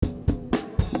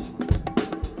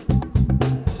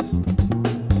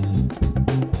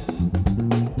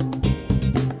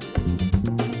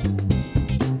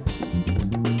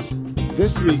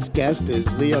This week's guest is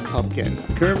Leah Pupkin.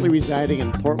 Currently residing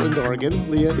in Portland,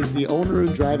 Oregon, Leah is the owner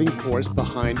and driving force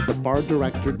behind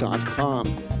thebardirector.com,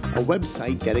 a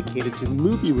website dedicated to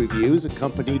movie reviews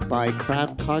accompanied by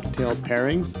craft cocktail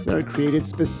pairings that are created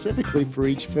specifically for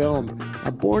each film.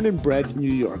 A born and bred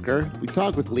New Yorker, we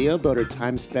talk with Leah about her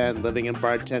time spent living and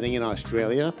bartending in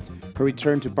Australia, her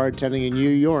return to bartending in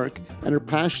New York, and her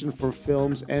passion for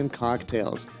films and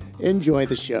cocktails. Enjoy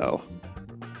the show.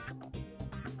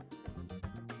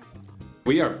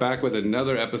 We are back with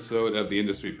another episode of the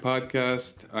Industry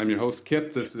Podcast. I'm your host,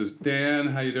 Kip. This is Dan.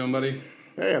 How you doing, buddy?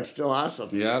 Hey, I'm still awesome.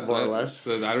 Yeah, more or less.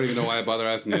 I don't even know why I bother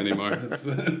asking you anymore. It's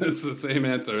the same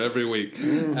answer every week.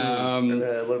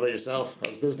 Mm-hmm. What about yourself?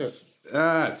 How's business?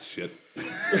 It's shit.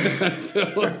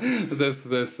 So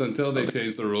this until they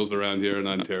change the rules around here in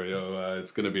Ontario,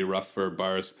 it's going to be rough for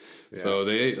bars. Yeah. So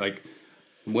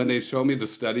when they show me the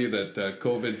study that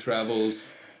COVID travels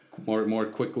more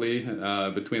quickly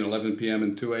between 11 p.m.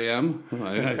 and 2 a.m.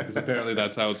 Because apparently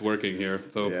that's how it's working here.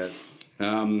 So yes.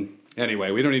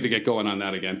 Anyway, we don't need to get going on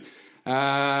that again.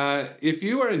 If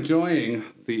you are enjoying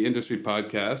the Industry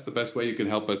Podcast, the best way you can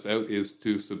help us out is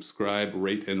to subscribe,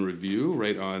 rate, and review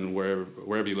right on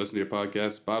wherever you listen to your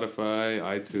podcast, Spotify,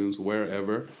 iTunes,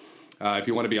 wherever. If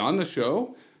you want to be on the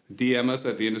show, DM us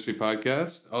at the Industry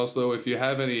Podcast. Also, if you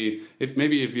have if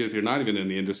you're not even in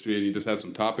the industry and you just have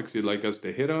some topics you'd like us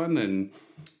to hit on, then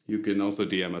you can also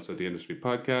DM us at the Industry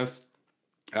Podcast.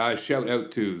 Shout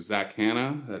out to Zach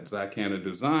Hanna, that's Zach Hanna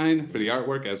Design, for the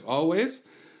artwork as always.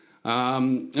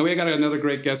 And we got another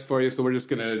great guest for you, so we're just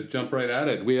going to jump right at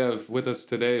it. We have with us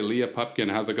today Leah Pupkin.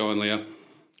 How's it going, Leah?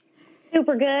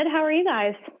 Super good. How are you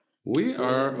guys? We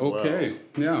are okay.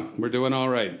 Well. Yeah, we're doing all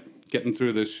right. Getting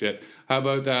through this shit. How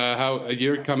about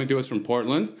you're coming to us from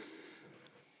Portland?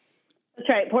 That's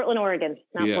right, Portland, Oregon,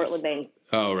 not yes. Portland, Maine.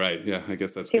 Oh, right. Yeah, I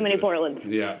guess that's too many Portland.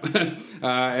 Yeah.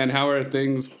 And how are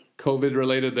things COVID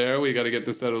related there? We got to get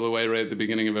this out of the way right at the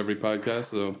beginning of every podcast.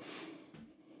 So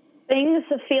things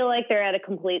feel like they're at a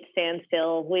complete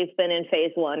standstill. We've been in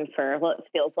phase one for what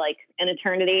feels like an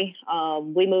eternity.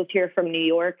 We moved here from New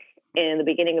York in the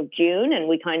beginning of June, and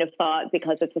we kind of thought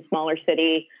because it's a smaller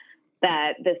city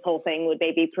that this whole thing would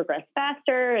maybe progress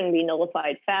faster and be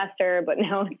nullified faster. But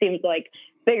now it seems like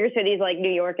bigger cities like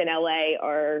New York and LA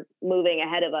are moving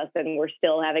ahead of us, and we're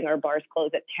still having our bars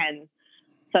close at 10.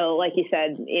 So like you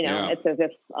said, It's as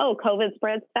if, COVID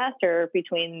spreads faster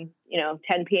between,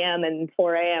 10 p.m. and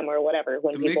 4 a.m. or whatever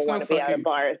when people want to be out of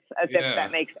bars, as if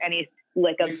that makes any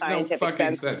lick of scientific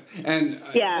sense. And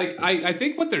I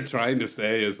think what they're trying to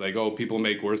say is people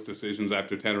make worse decisions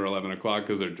after 10 or 11 o'clock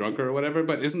because they're drunk or whatever.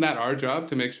 But isn't that our job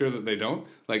to make sure that they don't?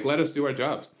 Let us do our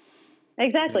jobs.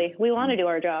 Exactly. We want to do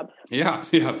our jobs. Yeah,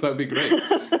 that would be great.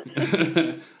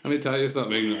 Let me tell you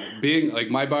something. Being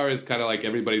my bar is kind of like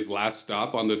everybody's last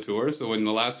stop on the tour. So when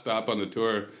the last stop on the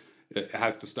tour it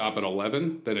has to stop at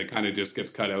 11, then it kind of just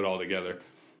gets cut out altogether.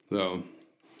 So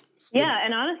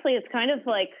and honestly, it's kind of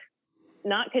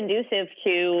not conducive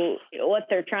to what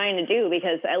they're trying to do,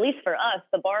 because at least for us,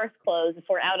 the bars close. If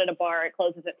we're out at a bar, it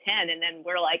closes at 10, and then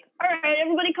we're like, all right,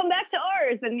 everybody come back to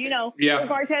ours. And, we're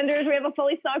bartenders, we have a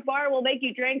fully stocked bar, we'll make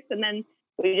you drinks. And then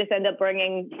we just end up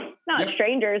bringing, not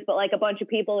strangers, but a bunch of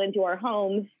people into our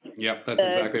homes. Yep, that's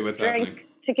exactly what's happening.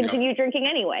 To continue drinking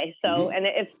anyway. So, and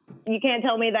if you can't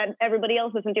tell me that everybody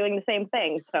else isn't doing the same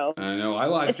thing. So I know.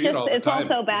 I see it all the time.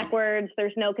 It's also backwards.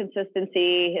 There's no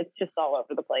consistency. It's just all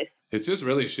over the place. It's just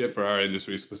really shit for our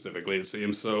industry specifically, it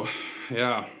seems. So,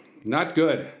 yeah, not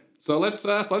good. So let's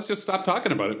just stop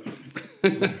talking about it.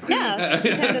 Pretend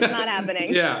it's not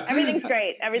happening. Yeah. Everything's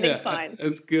great. Everything's fine.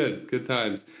 It's good. Good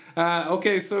times.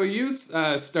 Okay, so you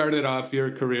started off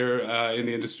your career in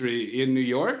the industry in New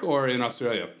York or in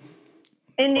Australia?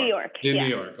 In New York. In New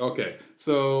York, okay.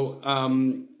 So,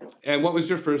 and what was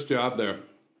your first job there?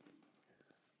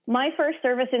 My first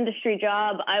service industry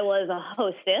job, I was a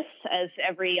hostess, as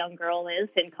every young girl is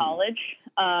in college.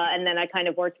 And then I kind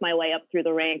of worked my way up through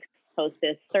the ranks,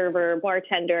 hostess, server,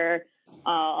 bartender,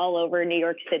 all over New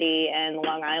York City and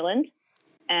Long Island.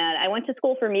 And I went to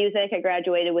school for music. I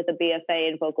graduated with a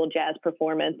BFA in vocal jazz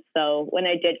performance. So when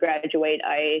I did graduate,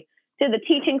 I did the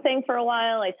teaching thing for a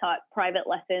while. I taught private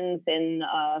lessons in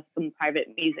some private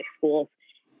music schools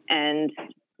and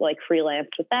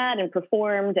freelanced with that and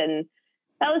performed. And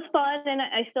that was fun. And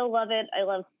I still love it. I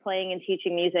love playing and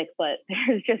teaching music, but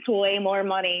there's just way more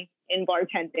money in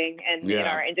bartending and in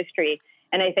our industry.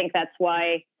 And I think that's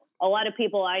why a lot of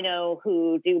people I know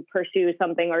who do pursue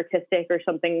something artistic or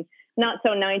something not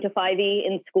so 9 to 5-y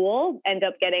in school end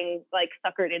up getting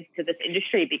suckered into this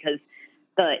industry, because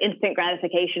the instant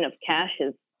gratification of cash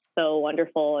is so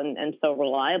wonderful and so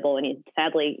reliable. And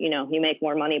sadly, you make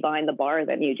more money behind the bar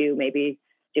than you do maybe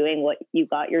doing what you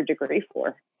got your degree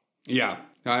for. Yeah,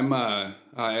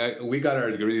 we got our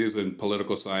degrees in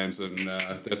political science, and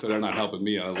they're not helping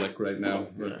me a lick right now.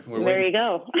 We're there you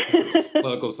go.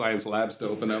 Political science labs to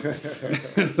open up.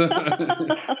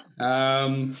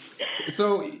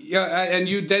 So yeah, and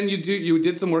you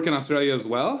did some work in Australia as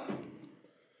well.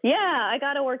 Yeah, I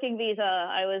got a working visa.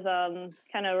 I was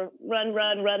kind of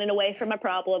running away from my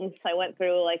problems. I went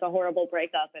through like a horrible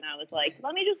breakup, and I was like,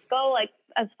 let me just go like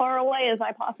as far away as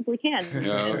I possibly can.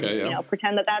 Yeah, okay, yeah.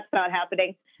 Pretend that that's not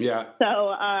happening. Yeah. So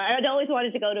I'd always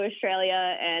wanted to go to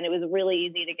Australia, and it was really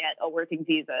easy to get a working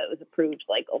visa. It was approved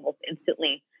like almost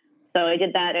instantly. So I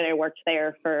did that, and I worked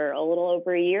there for a little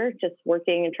over a year, just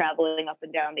working and traveling up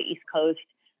and down the East Coast.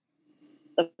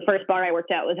 The first bar I worked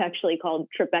at was actually called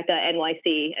Tribeca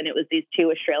NYC, and it was these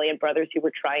two Australian brothers who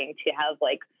were trying to have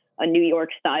like a New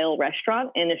York style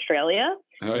restaurant in Australia.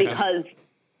 Oh, yeah. Because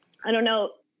I don't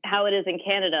know how it is in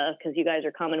Canada, because you guys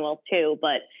are Commonwealth too,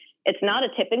 but it's not a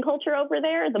tipping culture over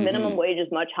there. The minimum wage is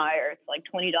much higher. It's like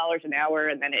 $20 an hour,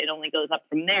 and then it only goes up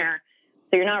from there.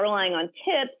 So you're not relying on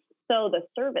tips. So the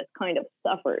service kind of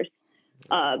suffers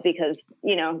because,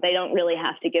 they don't really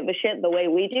have to give a shit the way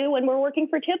we do when we're working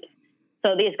for tips.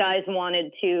 So these guys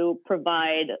wanted to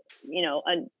provide,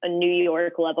 a New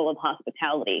York level of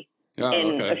hospitality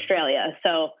in Australia.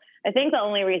 So I think the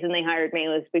only reason they hired me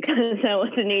was because I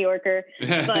was a New Yorker.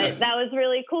 But that was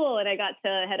really cool. And I got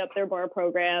to head up their bar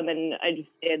program. And I just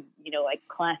did, like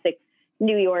classic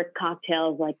New York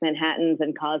cocktails like Manhattans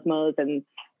and Cosmos. And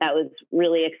that was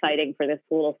really exciting for this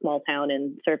little small town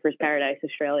in Surfers Paradise,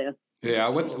 Australia. Yeah.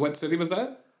 What city was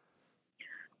that?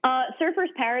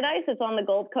 Surfers Paradise is on the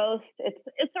Gold Coast.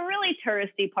 It's a really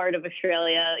touristy part of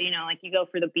Australia. Like you go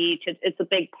for the beach. It's a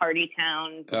big party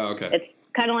town. Oh, okay. It's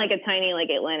kind of like a tiny like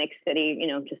Atlantic City.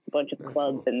 Just a bunch of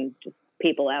clubs and just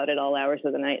people out at all hours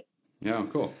of the night. Yeah,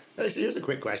 cool. Actually, here's a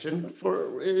quick question.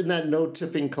 In that no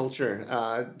tipping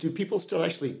culture, do people still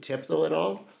actually tip though at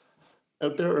all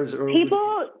out there? Or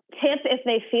people tip if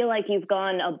they feel like you've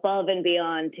gone above and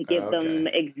beyond to give them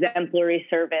exemplary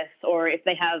service, or if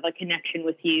they have a connection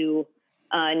with you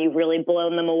and you've really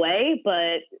blown them away.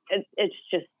 But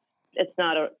it's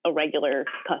not a regular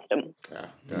custom.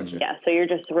 Gotcha. Yeah, so you're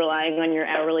just relying on your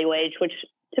hourly wage, which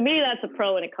to me that's a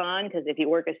pro and a con, because if you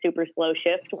work a super slow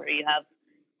shift where you have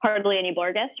hardly any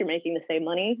bar guests, you're making the same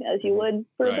money as you would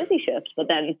for a busy shift. But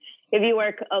then if you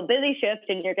work a busy shift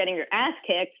and you're getting your ass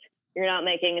kicked, you're not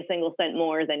making a single cent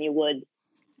more than you would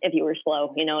if you were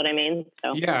slow. You know what I mean?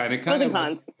 So, yeah, and it kind of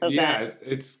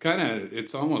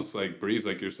it's almost like breeze,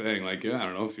 like you're saying. Like, I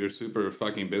don't know, if you're super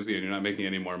fucking busy and you're not making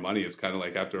any more money, it's kind of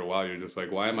like after a while you're just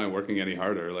like, why am I working any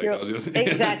harder? Like, I'll just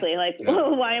exactly like,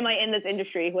 why am I in this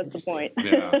industry? What's the point?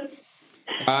 Yeah.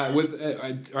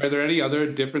 Are there any other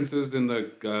differences in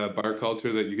the bar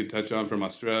culture that you could touch on from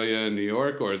Australia and New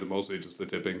York, or is it mostly just the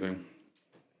tipping thing?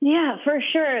 Yeah, for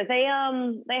sure. They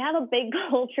have a big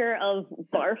culture of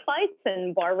bar fights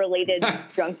and bar related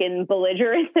drunken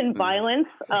belligerence and violence.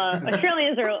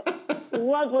 Australians are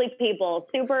lovely people,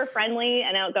 super friendly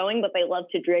and outgoing, but they love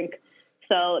to drink.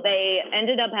 So they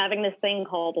ended up having this thing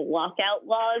called lockout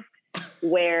laws,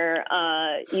 where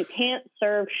you can't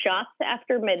serve shots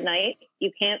after midnight, you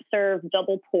can't serve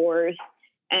double pours,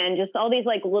 and just all these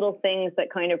like little things that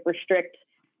kind of restrict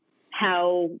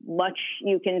how much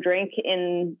you can drink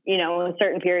in, a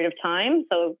certain period of time.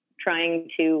 So trying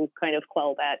to kind of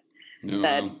quell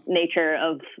that nature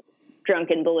of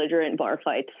drunken, belligerent bar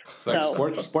fights. It's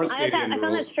like sports stadium I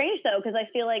found that strange though, because I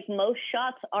feel like most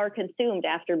shots are consumed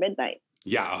after midnight.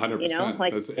 Yeah, 100%.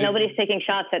 Like nobody's taking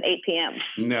shots at 8 p.m.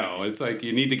 No, it's like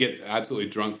you need to get absolutely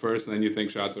drunk first, and then you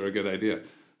think shots are a good idea.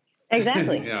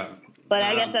 Exactly. Yeah. But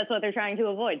I guess that's what they're trying to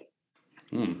avoid.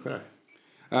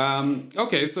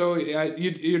 Okay, so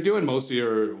you're doing most of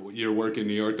your work in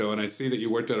New York, though, and I see that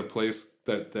you worked at a place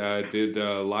that did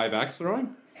live axe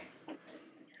throwing?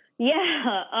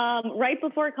 Yeah, right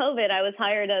before COVID, I was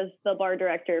hired as the bar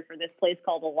director for this place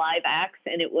called the Live Axe,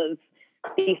 and it was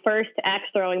the first axe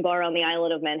throwing bar on the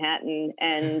island of Manhattan,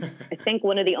 and I think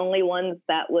one of the only ones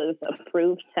that was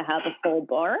approved to have a full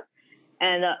bar.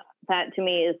 And that to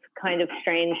me is kind of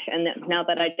strange. And now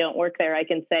that I don't work there, I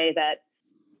can say that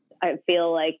I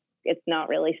feel like it's not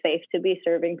really safe to be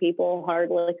serving people hard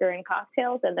liquor and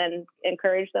cocktails and then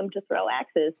encourage them to throw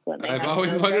axes when they I've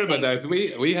always wondered about that. So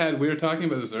we were talking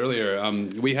about this earlier.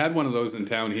 We had one of those in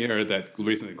town here that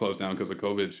recently closed down because of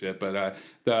COVID shit. But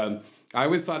I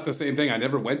always thought the same thing. I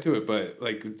never went to it, but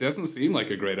like, it doesn't seem like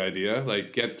a great idea.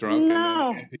 Like, get drunk. No,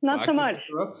 and then not so much.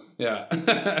 Yeah.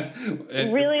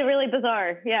 Really, really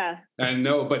bizarre. Yeah. And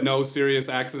no serious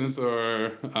accidents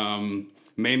or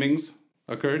maimings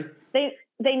occurred.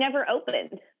 They never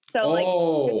opened. So it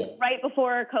was right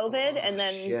before COVID, and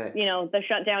then the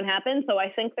shutdown happened. So I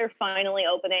think they're finally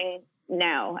opening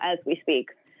now as we speak.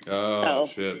 Oh,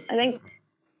 shit!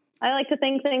 I like to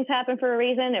think things happen for a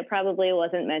reason. It probably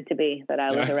wasn't meant to be that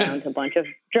I was around a bunch of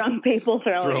drunk people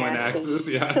throwing axes.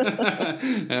 Yeah.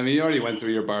 I mean, you already went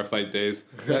through your bar fight days.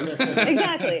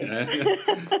 Exactly.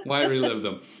 Why relive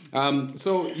them?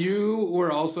 So you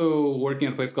were also working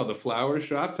at a place called the Flower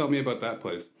Shop. Tell me about that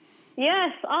place.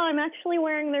 Yes. Oh, I'm actually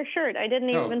wearing their shirt. I didn't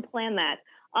even plan that.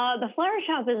 The Flower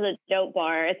Shop is a dope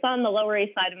bar. It's on the Lower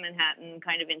East Side of Manhattan,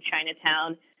 kind of in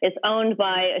Chinatown. It's owned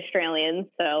by Australians.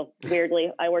 So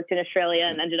weirdly, I worked in Australia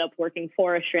and ended up working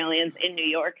for Australians in New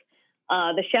York.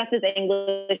 The chef is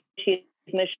English. He's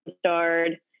Michelin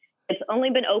starred. It's only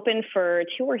been open for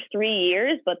 2 or 3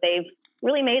 years, but they've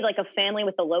really made like a family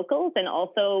with the locals and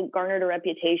also garnered a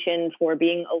reputation for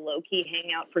being a low-key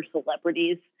hangout for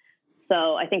celebrities.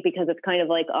 So I think because it's kind of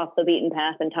like off the beaten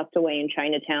path and tucked away in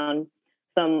Chinatown,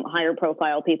 some higher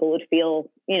profile people would feel,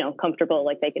 comfortable,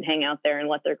 like they could hang out there and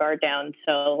let their guard down.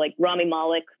 So like Rami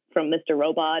Malek from Mr.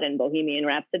 Robot and Bohemian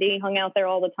Rhapsody hung out there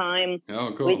all the time.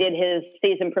 Oh, cool. We did his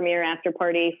season premiere after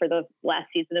party for the last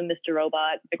season of Mr.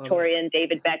 Robot. Victoria and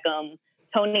David Beckham.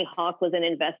 Tony Hawk was an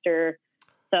investor.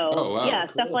 So cool.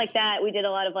 Stuff like that. We did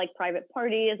a lot of like private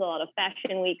parties, a lot of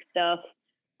fashion week stuff.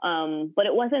 But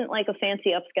it wasn't like a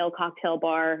fancy upscale cocktail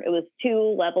bar. It was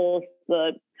 2 levels.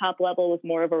 The top level was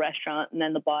more of a restaurant, and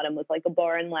then the bottom was like a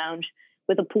bar and lounge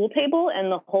with a pool table,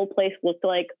 and the whole place looked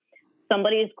like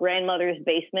somebody's grandmother's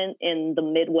basement in the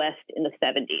Midwest in the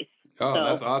 70s. Oh, so,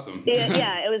 that's awesome.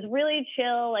 It was really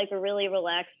chill, like a really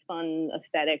relaxed, fun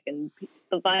aesthetic, and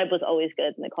the vibe was always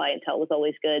good, and the clientele was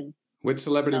always good. Which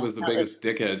celebrity was the biggest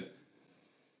dickhead?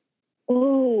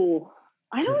 Ooh,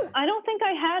 I don't think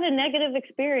I had a negative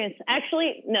experience.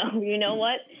 Actually, no. You know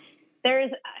what?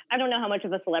 I don't know how much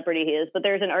of a celebrity he is, but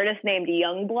there's an artist named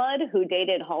Youngblood who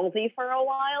dated Halsey for a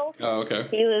while. Oh, okay.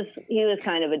 He was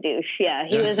kind of a douche. Yeah,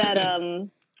 he was at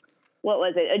what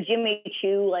was it? A Jimmy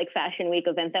Choo like fashion week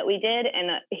event that we did, and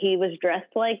he was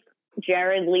dressed like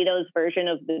Jared Leto's version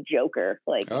of the Joker,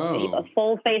 like a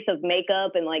full face of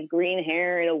makeup and like green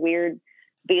hair and a weird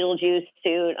Beetlejuice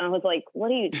suit. I was like, what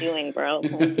are you doing, bro?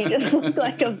 Like, he just looked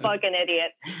like a fucking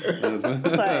idiot.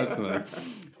 That's funny.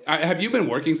 Have you been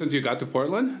working since you got to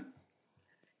Portland?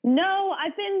 No,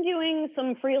 I've been doing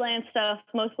some freelance stuff,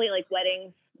 mostly like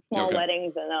weddings, small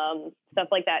weddings and stuff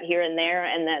like that here and there.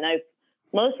 And then I've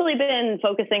mostly been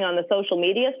focusing on the social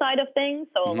media side of things.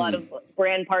 So a lot of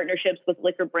brand partnerships with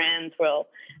liquor brands where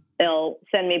they'll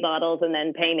send me bottles and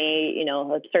then pay me,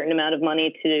 a certain amount of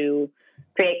money to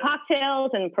create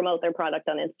cocktails and promote their product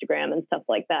on Instagram and stuff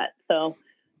like that. So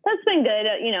that's been good.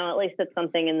 At least it's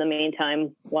something in the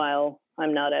meantime while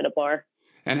I'm not at a bar.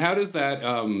 And how does that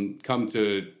come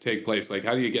to take place? Like,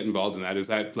 how do you get involved in that? Is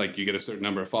that like you get a certain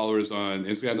number of followers on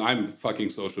Instagram? I'm fucking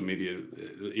social media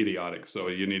idiotic, so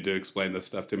you need to explain this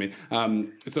stuff to me.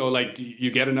 So, like,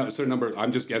 you get a certain number,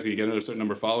 I'm just guessing, you get a certain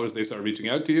number of followers, they start reaching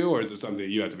out to you, or is it something that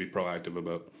you have to be proactive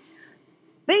about?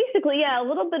 Basically, yeah, a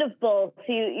little bit of both.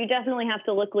 You definitely have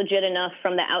to look legit enough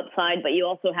from the outside, but you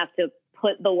also have to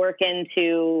put the work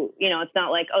into, it's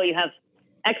not like, you have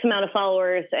X amount of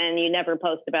followers and you never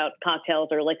post about cocktails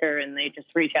or liquor and they just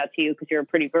reach out to you because you're a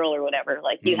pretty girl or whatever.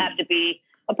 Like you have to be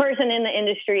a person in the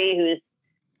industry who's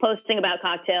posting about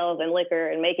cocktails and liquor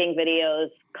and making videos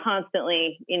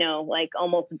constantly, like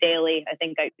almost daily. I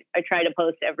think I try to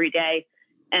post every day.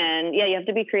 And yeah, you have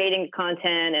to be creating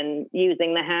content and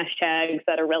using the hashtags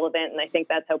that are relevant. And I think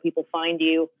that's how people find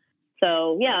you.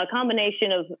 So yeah, a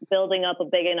combination of building up a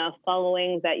big enough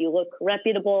following that you look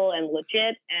reputable and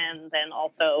legit, and then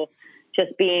also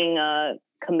just being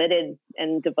committed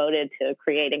and devoted to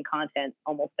creating content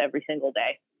almost every single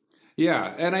day.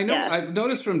 Yeah, and I know I've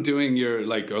noticed from doing your a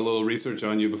little research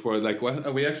on you before,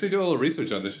 we actually do a little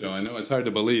research on the show. I know it's hard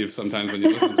to believe sometimes when you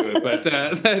listen to it, but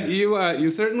that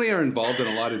you certainly are involved in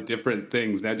a lot of different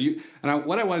things. Now,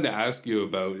 what I wanted to ask you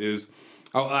about is.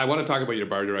 I want to talk about your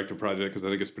bar director project because I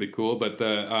think it's pretty cool. But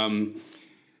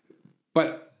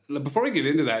before we get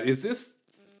into that, is this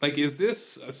like, is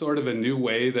this a sort of a new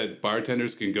way that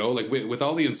bartenders can go? Like with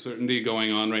all the uncertainty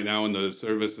going on right now in the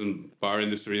service and bar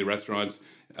industry, restaurants,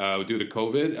 due to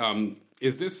COVID,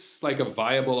 is this like a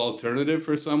viable alternative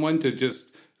for someone to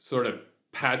just sort of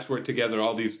patchwork together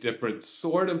all these different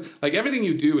sort of, like everything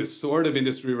you do is sort of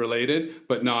industry related,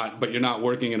 but you're not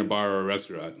working in a bar or a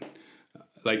restaurant.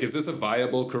 Like, is this a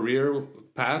viable career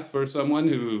path for someone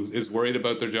who is worried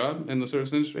about their job in the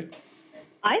service industry?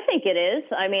 I think it is.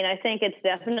 I mean, I think it's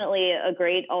definitely a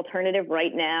great alternative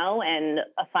right now and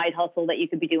a side hustle that you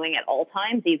could be doing at all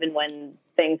times, even when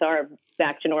things are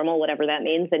back to normal, whatever that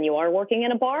means, and you are working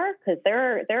in a bar. Because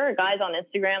there are guys on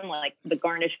Instagram like the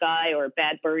Garnish guy or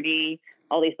Bad Birdie,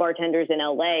 all these bartenders in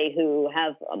LA who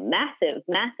have a massive,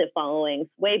 massive followings,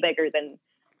 way bigger than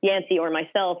Yancey or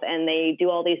myself. And they do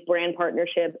all these brand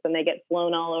partnerships and they get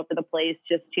flown all over the place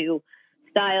just to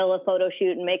style a photo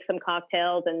shoot and make some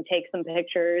cocktails and take some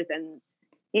pictures. And,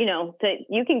 you know,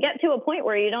 you can get to a point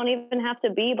where you don't even have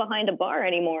to be behind a bar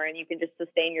anymore. And you can just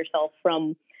sustain yourself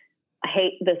from, I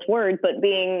hate this word, but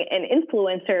being an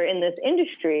influencer in this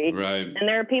industry. Right. And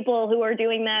there are people who are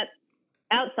doing that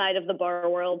outside of the bar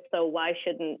world. So why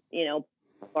shouldn't, you know,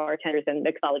 bartenders and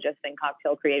mixologists and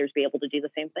cocktail creators be able to do the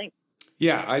same thing?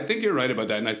 Yeah, I think you're right about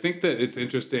that. And I think that it's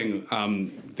interesting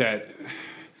that...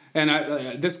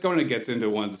 And this kind of gets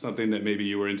into something that maybe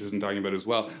you were interested in talking about as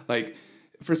well. Like,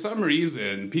 for some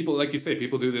reason, people, like you say,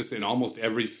 people do this in almost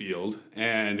every field,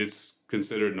 and it's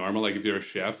considered normal. Like, if you're a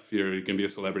chef, you can be a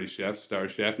celebrity chef, star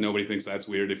chef. Nobody thinks that's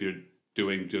weird if you're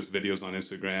doing just videos on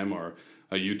Instagram or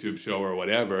a YouTube show or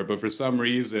whatever. But for some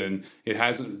reason,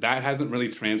 that hasn't really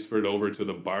transferred over to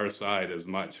the bar side as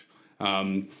much.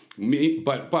 But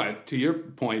to your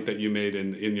point that you made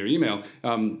in your email.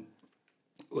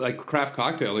 Like, craft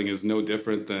cocktailing is no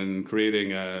different than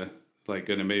creating an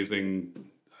amazing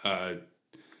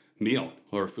meal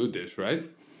or food dish, right?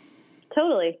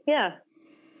 Totally, yeah.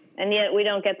 And yet we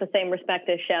don't get the same respect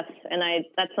as chefs. And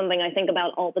that's something I think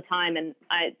about all the time. And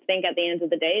I think at the end of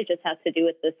the day, it just has to do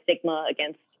with the stigma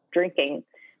against drinking,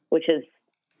 which is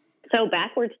so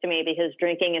backwards to me because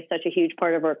drinking is such a huge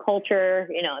part of our culture.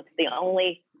 You know, it's the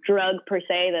only drug per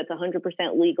se that's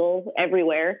 100% legal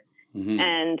everywhere. Mm-hmm.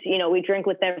 And, you know, we drink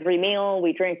with every meal,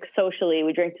 we drink socially,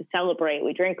 we drink to celebrate,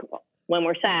 we drink when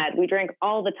we're sad, we drink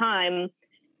all the time,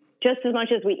 just as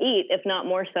much as we eat, if not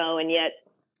more so. And yet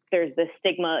there's this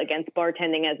stigma against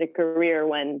bartending as a career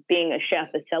when being a chef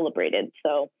is celebrated.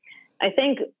 So I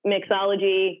think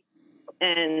mixology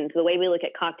and the way we look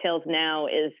at cocktails now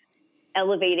is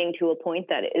elevating to a point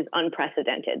that is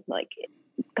unprecedented. Like,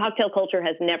 cocktail culture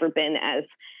has never been as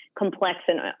complex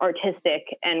and artistic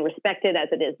and respected as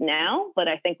it is now, but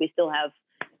I think we still have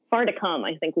far to come.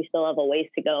 I think we still have a ways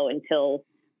to go until,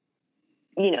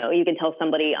 you know, you can tell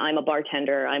somebody I'm a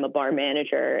bartender, I'm a bar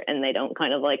manager, and they don't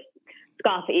kind of like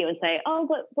scoff at you and say, oh,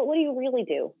 but what do you really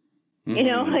do? You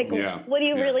know, like, what do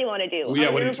you really want to do?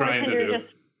 Well, what are you trying to do?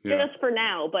 Just for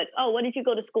now, but what did you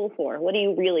go to school for? What do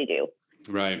you really do?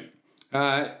 Right.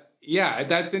 Yeah,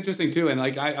 that's interesting too. And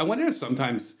like, I wonder if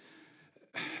sometimes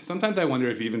I wonder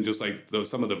if even just like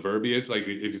some of the verbiage, like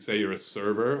if you say you're a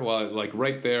server, well, like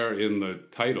right there in the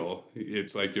title,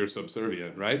 it's like you're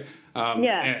subservient, right?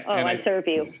 I serve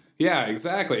you. Yeah,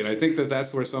 exactly. And I think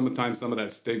that's where sometimes some of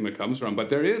that stigma comes from. But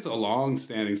there is a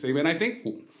long-standing stigma, and I think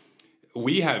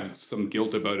we have some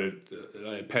guilt about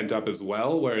it pent up as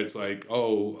well, where it's like,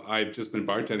 oh, I've just been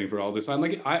bartending for all this time.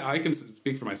 Like, I can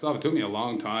speak for myself. It took me a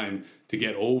long time to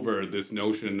get over this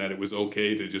notion that it was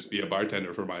okay to just be a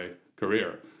bartender for my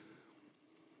career.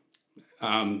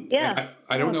 I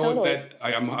don't know totally. If that,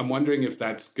 I'm wondering if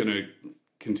that's going to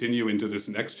continue into this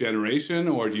next generation,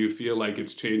 or do you feel like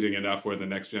it's changing enough where the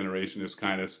next generation is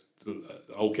kind of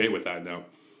okay with that now?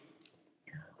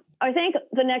 I think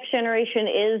the next generation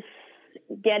is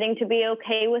getting to be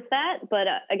okay with that. But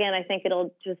again, I think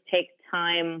it'll just take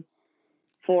time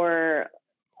for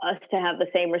us to have the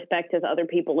same respect as other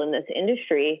people in this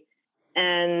industry.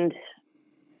 And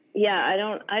yeah, I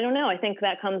don't know. I think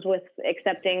that comes with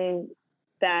accepting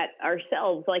that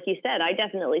ourselves. Like you said, I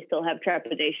definitely still have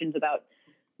trepidations about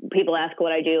people ask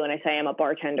what I do and I say I'm a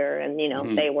bartender, and, you know,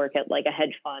 they work at like a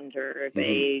hedge fund, or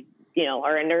they, you know,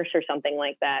 are a nurse or something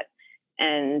like that.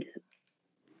 And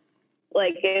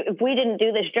like, if we didn't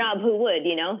do this job, who would?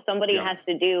 You know, somebody has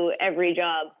to do every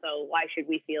job. So why should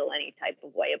we feel any type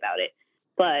of way about it?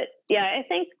 But yeah, I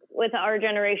think with our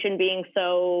generation being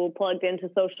so plugged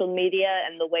into social media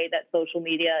and the way that social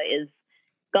media is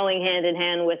going hand in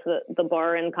hand with the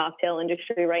bar and cocktail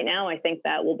industry right now, I think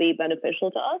that will be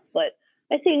beneficial to us. But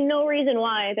I see no reason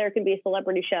why there could be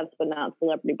celebrity chefs but not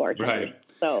celebrity bartenders. Right.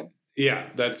 So Yeah,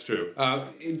 that's true.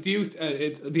 Do you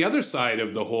the other side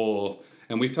of the whole,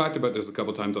 and we've talked about this a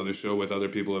couple times on the show with other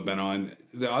people who have been on,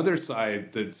 the other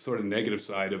side, the sort of negative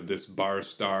side of this bar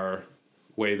star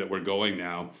way that we're going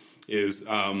now is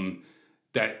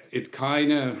that it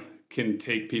kind of can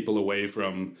take people away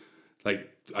from like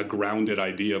a grounded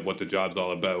idea of what the job's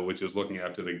all about, which is looking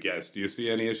after the guest. Do you see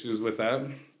any issues with that?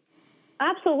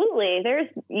 Absolutely. There's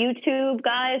YouTube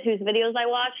guys whose videos I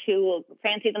watch who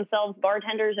fancy themselves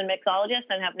bartenders and mixologists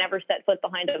and have never set foot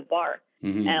behind a bar.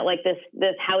 Like this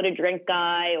how to drink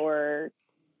guy, or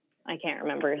I can't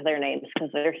remember their names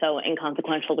because they're so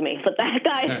inconsequential to me, but that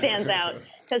guy stands out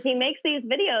because he makes these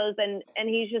videos and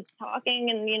he's just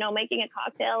talking and, making a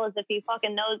cocktail as if he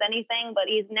fucking knows anything, but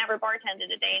he's never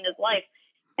bartended a day in his life.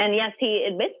 And yes, he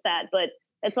admits that, but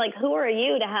it's like, who are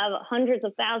you to have hundreds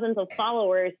of thousands of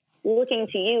followers looking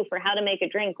to you for how to make a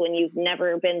drink when you've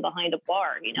never been behind a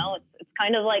bar? It's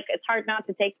kind of like, it's hard not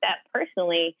to take that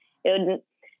personally. Do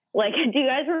you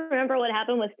guys remember what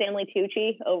happened with Stanley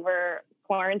Tucci over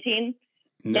quarantine?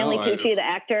 No, Stanley Tucci, the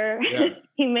actor, yeah.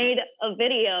 he made a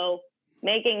video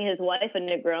making his wife a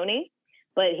Negroni,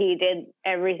 but he did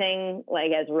everything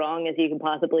like as wrong as you can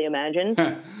possibly imagine.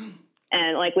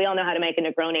 And like, we all know how to make a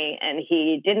Negroni, and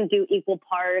he didn't do equal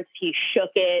parts. He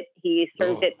shook it. He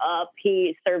served it up.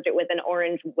 He served it with an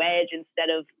orange wedge instead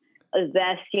of a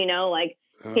zest,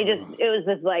 it was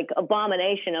this like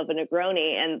abomination of a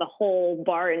Negroni, and the whole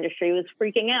bar industry was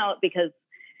freaking out because,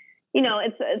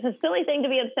 it's a silly thing to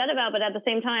be upset about, but at the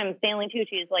same time, Stanley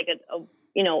Tucci is like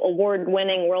a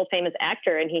award-winning, world-famous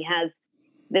actor, and he has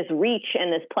this reach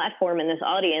and this platform and this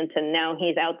audience, and now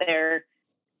he's out there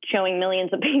showing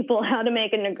millions of people how to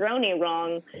make a Negroni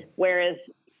wrong, whereas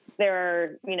there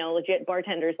are, legit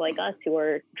bartenders like us who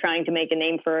are trying to make a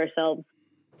name for ourselves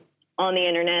on the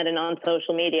internet and on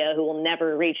social media who will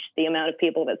never reach the amount of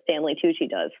people that Stanley Tucci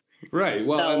does. Right.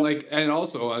 Well, and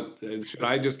also, should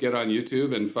I just get on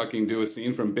YouTube and fucking do a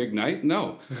scene from Big Night?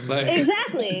 No.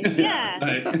 Exactly. Yeah.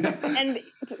 And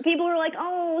people are like,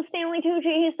 "Oh, Stanley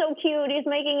Tucci, he's so cute. He's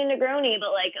making a Negroni."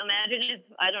 But like, imagine if,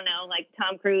 I don't know, like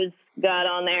Tom Cruise got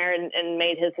on there and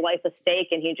made his wife a steak,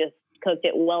 and he just cooked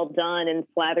it well done and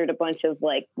slathered a bunch of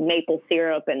like maple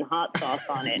syrup and hot sauce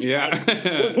on it. Yeah.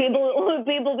 Would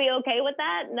people be okay with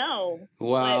that? No.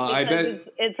 Well, I bet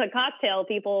it's a cocktail.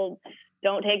 People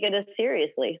don't take it as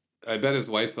seriously. I bet his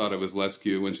wife thought it was less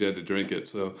cute when she had to drink it.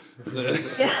 So,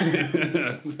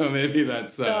 yeah. So maybe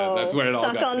that's where it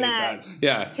all got paid back.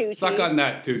 Yeah, Tucci. Suck on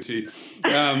that, Tucci.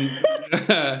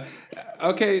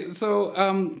 Okay,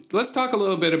 so let's talk a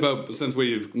little bit about, since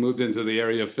we've moved into the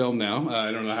area of film now.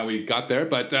 I don't know how we got there,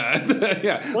 but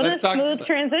yeah, let's talk. Smooth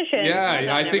transition.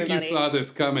 Yeah, I think you saw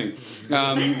this coming.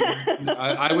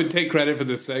 I would take credit for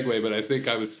this segue, but I think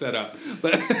I was set up.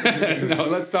 But no,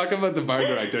 let's talk about the bar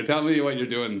director. Tell me what you're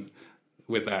doing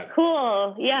with that.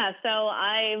 Cool. Yeah. So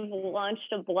I've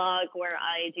launched a blog where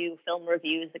I do film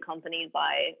reviews accompanied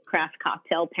by craft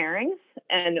cocktail pairings.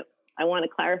 And I want to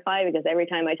clarify, because every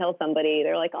time I tell somebody,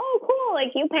 they're like, "Oh, cool.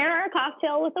 Like, you pair a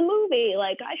cocktail with a movie.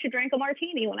 Like, I should drink a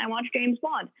martini when I watch James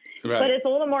Bond." Right. But it's a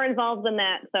little more involved than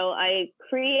that. So I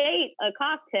create a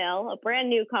cocktail, a brand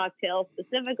new cocktail,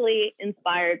 specifically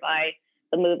inspired by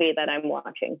the movie that I'm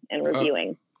watching and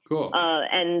reviewing. Cool.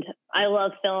 And I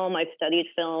love film. I've studied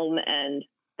film, and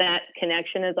that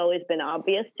connection has always been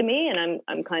obvious to me. And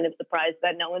I'm kind of surprised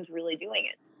that no one's really doing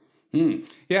it.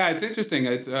 Yeah, it's interesting.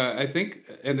 It's I think,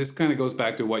 and this kind of goes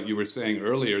back to what you were saying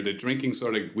earlier, that drinking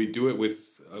we do it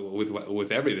with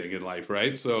everything in life,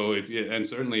 right? So and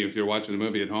certainly if you're watching a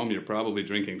movie at home, you're probably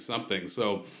drinking something.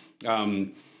 So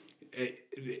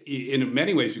in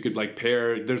many ways, you could like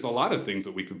pair. There's a lot of things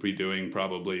that we could be doing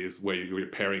probably is where you're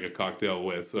pairing a cocktail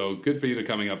with. So good for you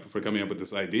coming up with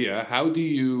this idea. How do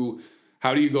you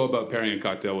go about pairing a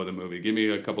cocktail with a movie? Give me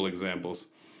a couple examples.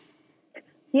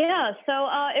 Yeah, so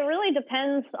it really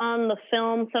depends on the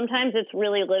film. Sometimes it's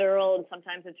really literal, and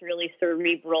sometimes it's really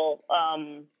cerebral.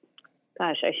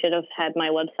 Gosh, I should have had my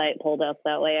website pulled up.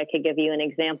 That way I could give you an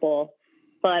example.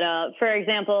 But for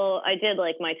example, I did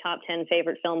like my top 10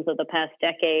 favorite films of the past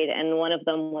decade, and one of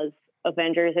them was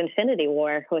Avengers: Infinity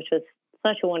War, which was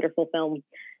such a wonderful film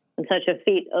and such a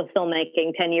feat of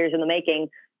filmmaking, 10 years in the making.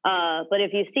 But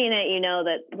if you've seen it, you know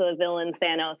that the villain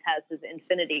Thanos has his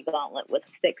infinity gauntlet with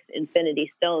 6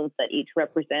 infinity stones that each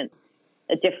represent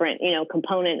a different,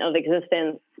 component of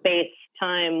existence, space,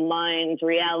 time, mind,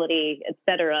 reality,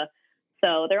 etc.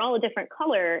 So they're all a different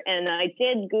color. And I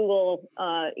did Google,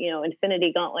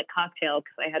 infinity gauntlet cocktail,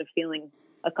 because I had a feeling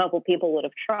a couple people would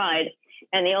have tried.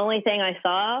 And the only thing I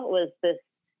saw was this,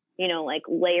 like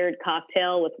layered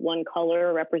cocktail with one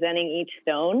color representing each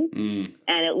stone.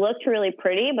 And it looked really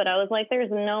pretty, but I was like,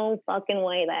 there's no fucking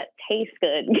way that tastes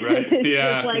good. Right. It's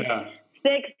Yeah. just like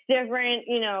 6 different,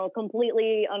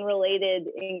 completely unrelated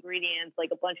ingredients, like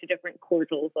a bunch of different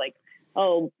cordials, like,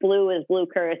 oh, blue is blue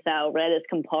curacao, red is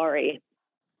Campari.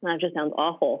 That just sounds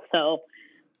awful. So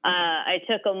I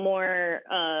took a more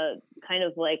kind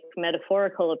of like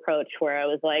metaphorical approach where I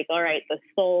was like, all right, the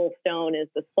soul stone is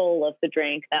the soul of the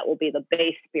drink. That will be the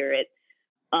base spirit,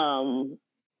 and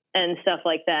stuff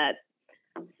like that.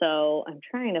 So I'm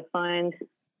trying to find.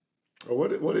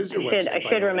 What is your website? I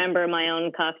should remember my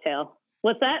own cocktail.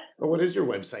 What's that? What is your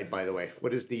website, by the way?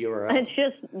 What is the URL? It's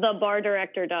just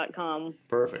thebardirector.com.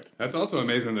 Perfect. That's also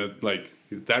amazing that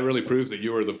that really proves that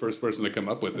you were the first person to come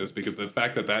up with this, because the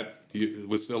fact that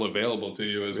was still available to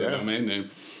you as a domain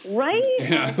name. Right?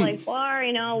 Yeah. I was like, bar,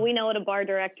 we know what a bar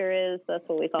director is. That's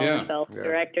what we call ourselves. Yeah.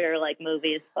 Director, like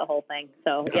movies, the whole thing.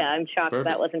 So I'm shocked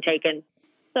that wasn't taken.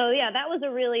 So that was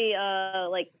a really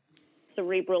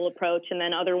cerebral approach. And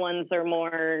then other ones are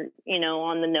more,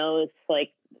 on the nose,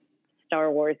 like Star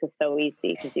Wars is so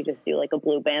easy because you just do like a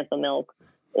blue bantha milk,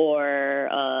 or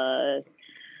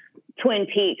Twin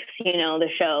Peaks, the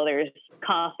show. There's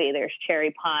coffee, there's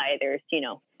cherry pie, there's,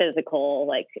 physical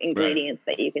like ingredients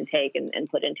that you can take and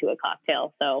put into a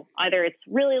cocktail. So either it's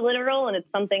really literal and it's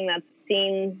something that's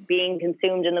seen being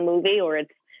consumed in the movie, or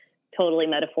it's totally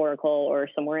metaphorical, or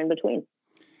somewhere in between.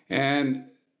 And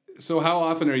so how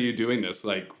often are you doing this?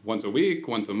 Like once a week,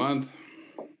 once a month?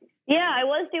 Yeah, I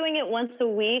was doing it once a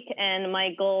week, and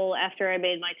my goal after I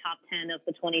made my top 10 of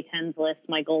the 2010s list,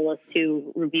 my goal was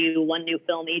to review one new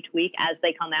film each week as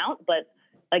they come out. But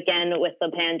again, with the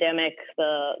pandemic,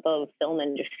 the film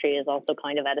industry is also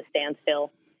kind of at a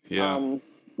standstill. Yeah.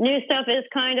 New stuff is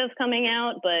kind of coming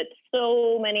out, but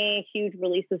so many huge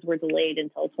releases were delayed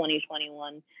until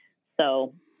 2021.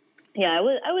 So yeah, I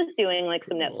was doing like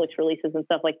some Netflix releases and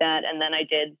stuff like that, and then I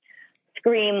did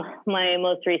Scream, my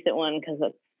most recent one, because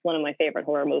it's one of my favorite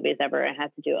horror movies ever. I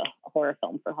had to do a horror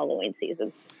film for Halloween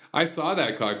season. I saw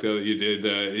that cocktail that you did.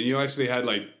 You actually had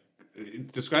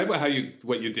describe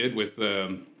what you did with.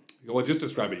 Just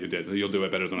describe what you did. You'll do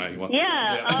it better than I will.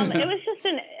 Yeah. It was just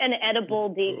an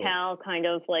edible decal, kind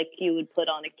of like you would put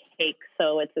on a cake.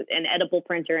 So it's an edible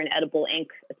printer and edible ink.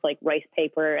 It's like rice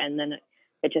paper, and then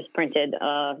it just printed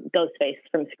Ghostface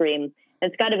from Scream.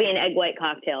 It's got to be an egg white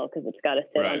cocktail because it's got to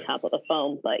sit on top of the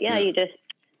foam. But you just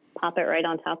pop it right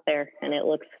on top there, and it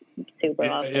looks super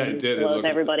awesome. Yeah, it did. It blows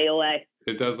everybody away.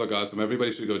 It does look awesome.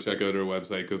 Everybody should go check out her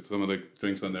website because some of the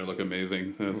drinks on there look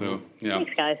amazing. So yeah.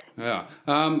 Thanks, guys. Yeah.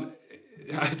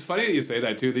 It's funny that you say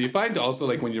that too. Do you find also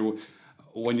like when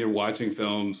you're watching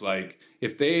films, like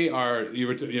if they are, you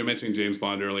were mentioning James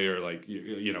Bond earlier, like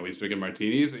he's drinking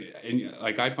martinis, and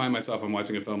like I find myself, I'm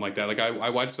watching a film like that. Like I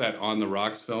watched that On the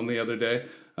Rocks film the other day,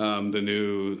 the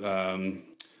new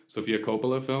Sofia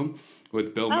Coppola film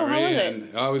with Bill Murray, and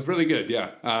it was really good.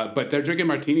 Yeah, but they're drinking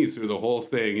martinis through the whole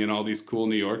thing in all these cool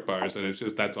New York bars, and it's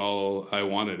just that's all I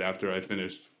wanted after I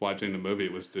finished watching the movie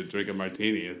was to drink a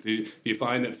martini. Do you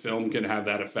find that film can have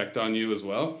that effect on you as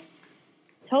well?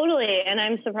 Totally, and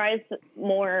I'm surprised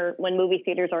more when movie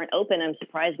theaters aren't open. I'm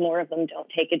surprised more of them don't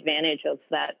take advantage of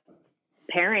that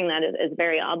pairing that is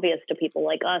very obvious to people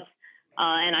like us.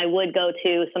 And I would go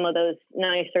to some of those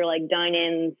nicer like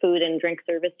dine-in food and drink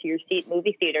service to your seat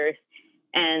movie theaters,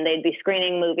 and they'd be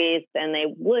screening movies, and they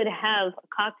would have a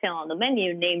cocktail on the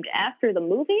menu named after the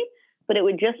movie, but it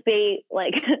would just be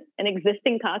like an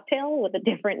existing cocktail with a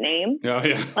different name. Oh,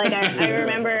 yeah. Like I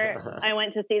remember I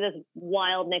went to see this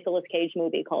wild Nicolas Cage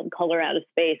movie called Color Out of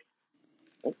Space.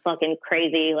 It's fucking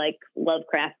crazy, like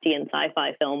Lovecraftian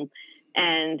sci-fi film.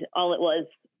 And all it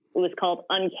was called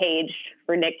Uncaged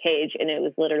for Nick Cage, and it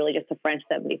was literally just a French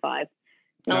 75.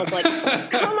 And I was like,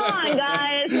 come on,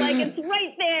 guys. Like, it's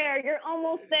right there. You're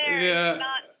almost there. Yeah. You're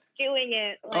not doing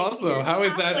it. Like, also, how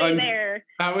is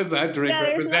that drink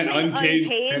represent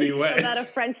uncaged anyway? About a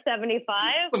French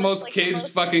 75. The most caged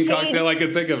fucking cocktail I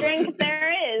could think of. Drink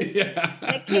there is. Yeah.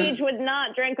 Nick Cage would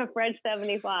not drink a French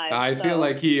 75. I feel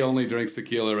like he only drinks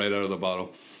tequila right out of the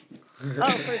bottle.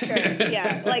 Oh, for sure.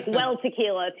 Yeah. Like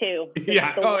tequila, too.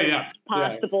 Yeah. Oh, yeah.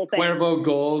 Possible thing. Cuervo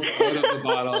Gold out of the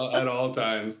bottle at all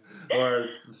times. Or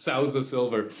Sauza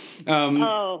Silver.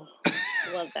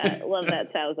 Love that. Love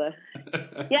that Sauza.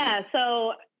 Yeah,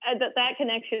 so that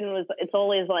connection it's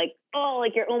always like,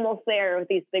 like you're almost there with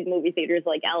these big movie theaters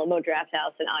like Alamo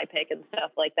Drafthouse and iPick and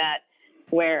stuff like that,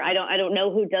 where I don't know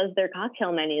who does their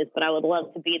cocktail menus, but I would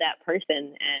love to be that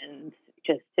person and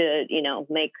just to,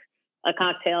 make a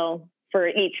cocktail for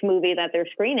each movie that they're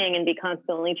screening and be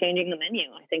constantly changing the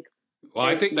menu. I think Well,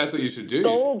 I think that's what you should do.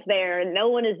 Gold there. No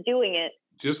one is doing it.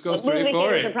 Just go But straight movie for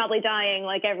theaters it. are probably dying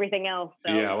like everything else.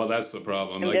 So Yeah, well, that's the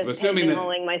problem. I'm Like, just assuming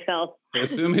pigeonholing myself.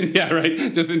 yeah,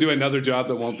 right. Just into another job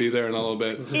that won't be there in a little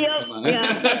bit. Yep,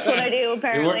 yeah, that's what I do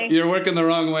apparently. You're working the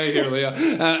wrong way here, Leah.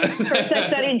 First I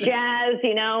studied jazz,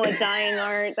 a dying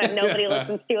art that nobody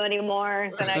listens to anymore.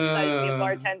 Then I decided to be a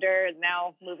bartender, and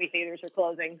now movie theaters are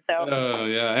closing. So. Oh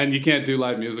yeah, and you can't do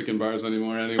live music in bars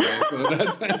anymore anyway. So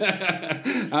that's.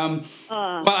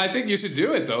 Well, I think you should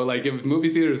do it though. Like if movie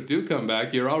theaters do come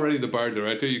back, you're already the bar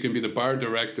director. You can be the bar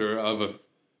director of a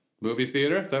movie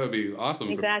theater. That would be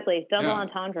awesome. Exactly, double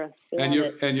entendre. And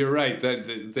you're right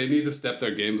that they need to step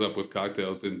their games up with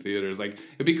cocktails in theaters. Like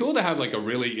it'd be cool to have like a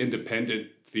really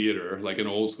independent theater, like an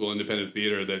old school independent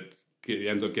theater that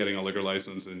ends up getting a liquor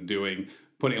license and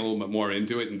putting a little bit more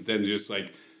into it, and then just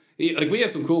like we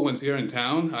have some cool ones here in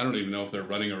town. I don't even know if they're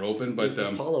running or open, but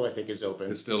Apollo I think is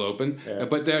open. It's still open, yeah.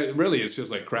 But it's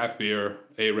just like craft beer,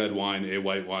 a red wine, a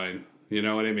white wine. You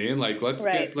know what I mean? Like let's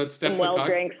step the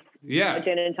drinks. Yeah. A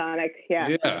gin and tonic.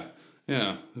 Yeah.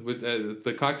 Yeah. But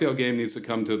the cocktail game needs to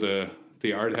come to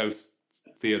the art house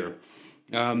theater.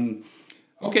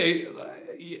 Okay.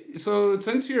 So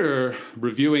since your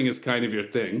reviewing is kind of your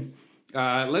thing,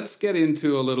 let's get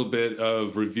into a little bit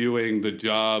of reviewing the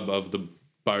job of the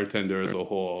bartender as a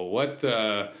whole. What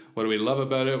do we love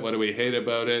about it? What do we hate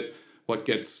about it? What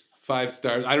gets 5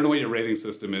 stars? I don't know what your rating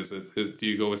system is. Do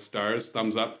you go with stars,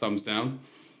 thumbs up, thumbs down?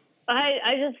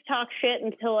 I just talk shit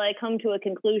until I come to a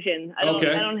conclusion. I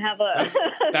don't have a...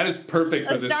 that is perfect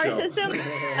for this star show. System.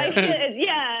 I should,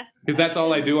 yeah. Because that's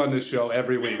all I do on this show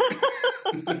every week.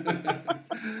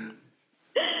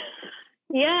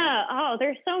 Yeah. Oh,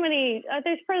 there's so many...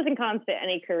 there's pros and cons to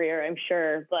any career, I'm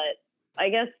sure. But I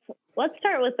guess let's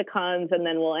start with the cons and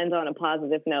then we'll end on a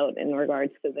positive note in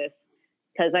regards to this.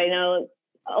 Because I know...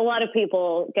 a lot of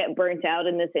people get burnt out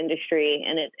in this industry,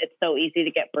 and it's so easy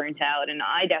to get burnt out. And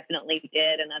I definitely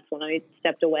did. And that's when I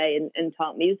stepped away and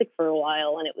taught music for a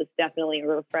while. And it was definitely a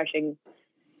refreshing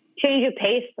change of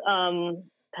pace.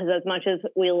 Because as much as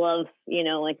we love,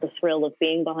 like the thrill of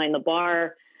being behind the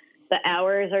bar, the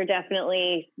hours are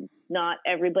definitely not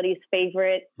everybody's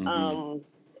favorite. Mm-hmm.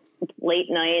 It's late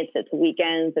nights, it's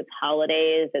weekends, it's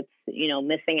holidays, it's,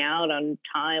 missing out on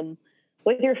time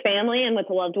with your family and with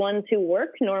loved ones who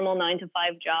work normal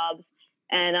 9-to-5 jobs.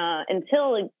 And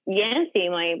until Yancey,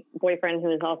 my boyfriend,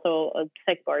 who is also a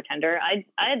sick bartender, I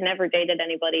had never dated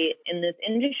anybody in this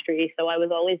industry. So I was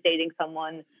always dating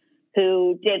someone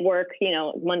who did work,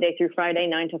 Monday through Friday,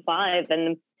 9-to-5.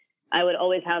 And I would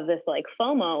always have this like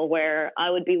FOMO where I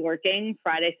would be working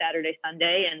Friday, Saturday,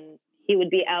 Sunday, and he would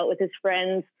be out with his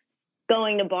friends,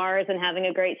 going to bars and having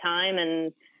a great time.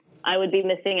 And I would be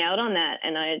missing out on that.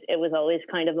 And it was always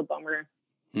kind of a bummer.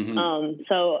 Mm-hmm.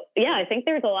 So yeah, I think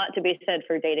there's a lot to be said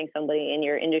for dating somebody in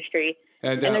your industry.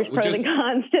 And there's pros and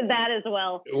cons to that as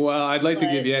well. Well, I'd like to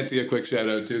give Yancey a quick shout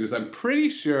out too, because I'm pretty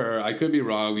sure, I could be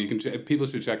wrong, people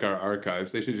should check our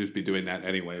archives. They should just be doing that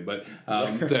anyway, but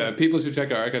the people should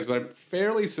check our archives. But I'm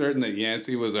fairly certain that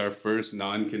Yancey was our first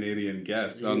non-Canadian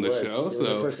guest on the show.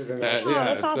 So first international.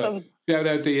 That's awesome. So shout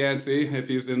out to Yancey if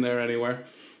he's in there anywhere.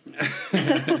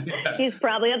 He's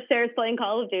probably upstairs playing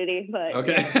Call of Duty, but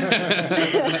okay.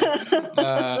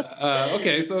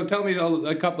 Okay, so tell me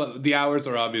a couple of the hours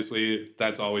are obviously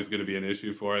that's always going to be an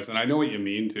issue for us, and I know what you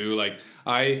mean too. Like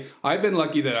I've been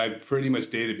lucky that I've pretty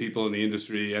much dated people in the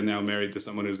industry and now married to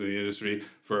someone who's in the industry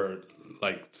for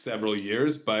like several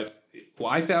years, but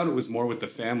I found it was more with the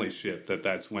family shit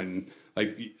that's when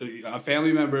like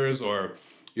family members or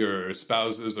your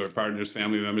spouses or partners,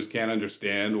 family members can't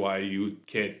understand why you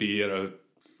can't be at an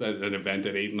event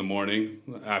at 8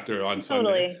 a.m. after on Sunday.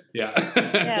 Totally. Yeah.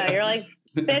 Yeah, you're like,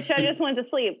 bitch, I just went to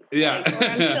sleep. Yeah. Like, or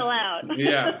I'm still out.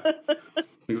 Yeah.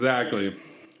 Exactly.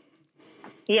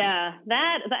 Yeah,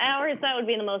 the hours, that would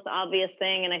be the most obvious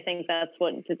thing. And I think that's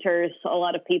what deters a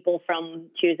lot of people from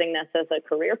choosing this as a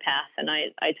career path. And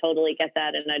I totally get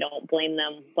that, and I don't blame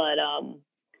them. But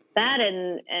that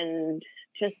and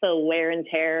just the wear and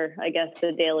tear, I guess,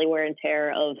 the daily wear and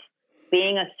tear of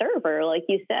being a server. Like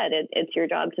you said, it's your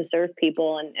job to serve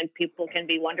people, and people can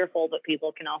be wonderful, but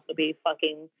people can also be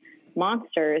fucking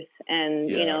monsters. And,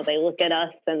 they look at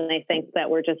us and they think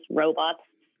that we're just robots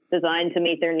designed to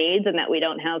meet their needs, and that we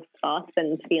don't have thoughts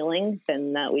and feelings,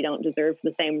 and that we don't deserve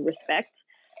the same respect.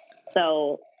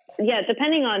 So yeah,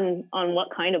 depending on what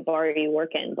kind of bar you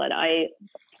work in. But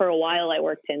for a while, I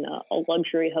worked in a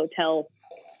luxury hotel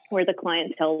where the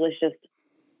clientele was just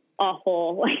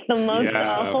awful, like the most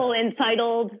awful,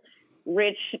 entitled,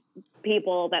 rich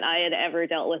people that I had ever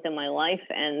dealt with in my life.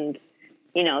 And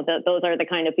those are the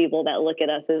kind of people that look at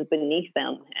us as beneath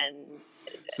them. And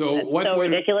so it's so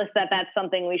ridiculous that that's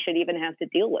something we should even have to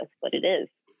deal with, but it is.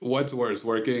 What's worse,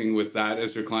 working with that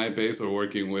as your client base or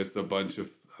working with a bunch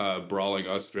of brawling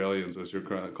Australians as your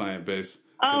client base?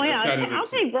 Oh, yeah. I'll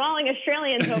take brawling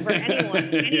Australians over anyone,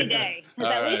 any day.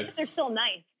 Because at least they're still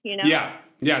nice, Yeah.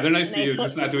 Yeah, they're nice to you,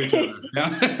 just not to each other.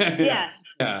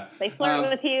 Yeah. They flirt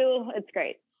with you. It's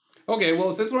great. Okay,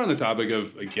 well, since we're on the topic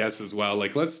of guests as well,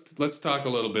 like let's talk a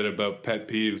little bit about pet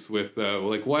peeves with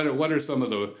what are some of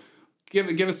the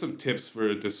give us some tips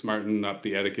to smarten up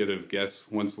the etiquette of guests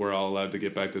once we're all allowed to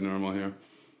get back to normal here.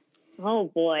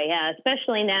 Oh boy, yeah.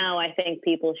 Especially now, I think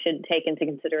people should take into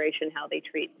consideration how they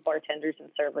treat bartenders and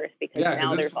servers, because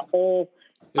now there's a whole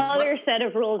other set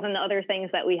of rules and other things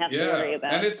that we have to worry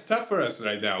about. And it's tough for us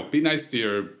right now. Be nice to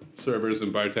your servers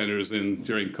and bartenders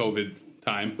during COVID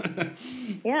time.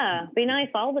 Yeah, be nice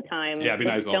all the time. Yeah, be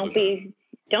nice all the time.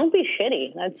 Don't be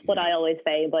shitty. That's what I always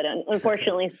say. But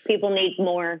unfortunately, people need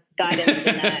more guidance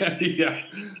than that.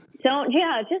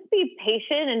 Just be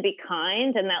patient and be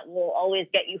kind, and that will always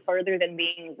get you further than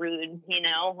being rude.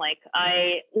 Like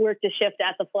I worked a shift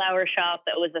at the flower shop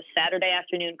that was a Saturday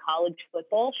afternoon college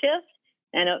football shift.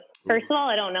 And first of all,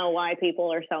 I don't know why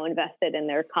people are so invested in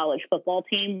their college football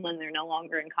team when they're no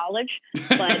longer in college.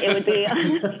 But it would be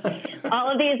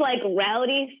all of these like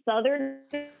rowdy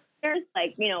Southerners,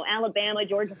 like, Alabama,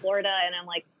 Georgia, Florida. And I'm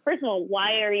like, first of all,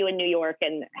 why are you in New York?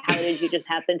 And how did you just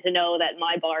happen to know that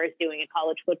my bar is doing a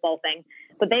college football thing?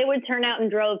 But they would turn out in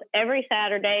droves every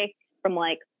Saturday from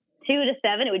like 2 to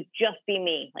 7. It would just be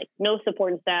me, like no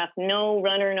support staff, no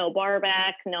runner, no bar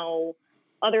back, no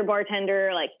other bartender,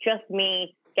 like just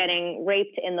me getting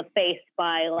raped in the face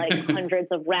by like hundreds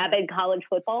of rabid college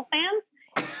football fans.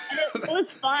 And it was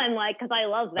fun, like, because I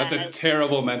love that. That's a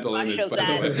terrible mental image, by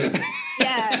the way.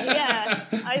 Yeah.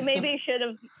 I maybe should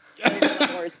have chosen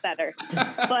my words better.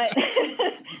 But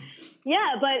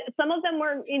but some of them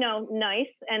were,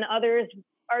 nice, and others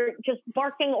are just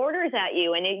barking orders at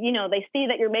you. And, they see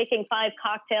that you're making 5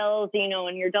 cocktails,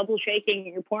 and you're double shaking,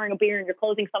 and you're pouring a beer, and you're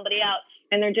closing somebody out,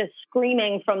 and they're just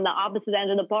screaming from the opposite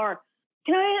end of the bar,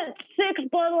 "Can I have 6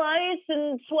 Bud Lights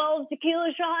and 12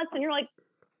 tequila shots?" And you're like,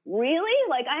 really?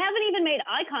 Like, I haven't even made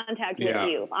eye contact with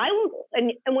you. I will,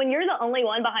 and when you're the only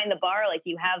one behind the bar, like,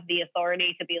 you have the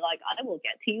authority to be like, I will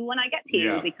get to you when I get to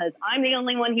you, because I'm the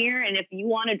only one here, and if you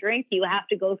want a drink, you have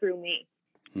to go through me.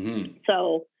 Mm-hmm.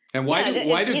 So. And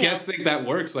why do guests think that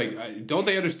works? Like, don't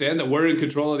they understand that we're in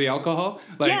control of the alcohol?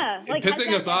 Like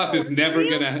pissing us off is never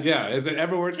gonna. Yeah, has it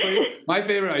ever worked for you? My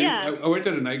favorite. I worked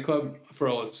at a nightclub for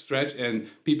a stretch, and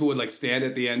people would like stand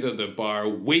at the end of the bar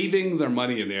waving their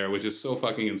money in the air, which is so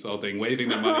fucking insulting. Waving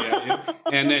their money at you,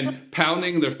 and then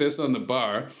pounding their fist on the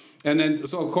bar. And then,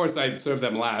 so of course I serve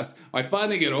them last. I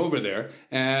finally get over there,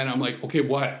 and I'm like, okay,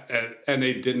 what? And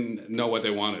they didn't know what they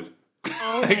wanted.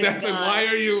 Oh like that's like, why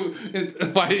are you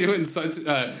in such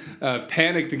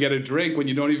panic to get a drink when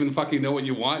you don't even fucking know what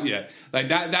you want yet? Like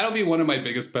that'll be one of my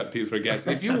biggest pet peeves for guests.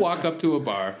 If you walk up to a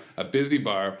bar, a busy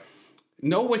bar,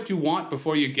 know what you want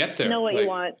before you get there. Know what you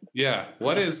want. Yeah.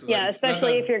 What is? Yeah,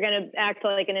 especially if you're gonna act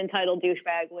like an entitled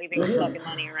douchebag waving your fucking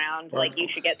money around. Like, you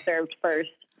should get served first.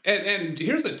 And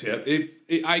here's a tip: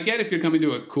 if you're coming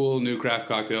to a cool new craft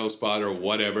cocktail spot or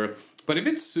whatever. But if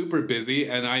it's super busy,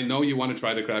 and I know you want to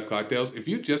try the craft cocktails, if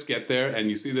you just get there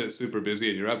and you see that it's super busy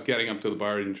and you're getting up to the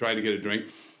bar and trying to get a drink,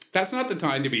 that's not the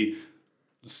time to be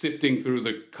sifting through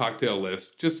the cocktail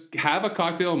list. Just have a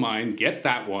cocktail in mind, get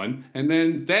that one, and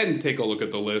then take a look at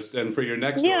the list. And for your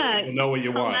next order, you'll know what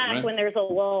you want. Back right? When there's a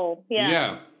lull.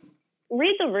 Yeah.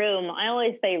 Read the room. I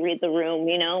always say read the room,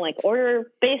 like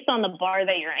order based on the bar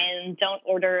that you're in. Don't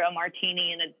order a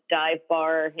martini in a dive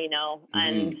bar,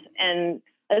 and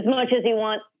as much as you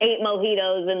want 8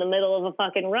 mojitos in the middle of a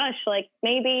fucking rush, like,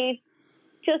 maybe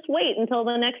just wait until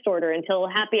the next order, until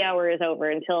happy hour is over,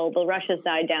 until the rush has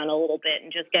died down a little bit, and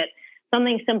just get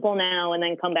something simple now and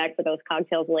then come back for those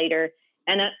cocktails later.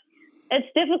 And it's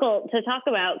difficult to talk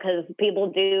about because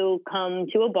people do come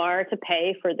to a bar to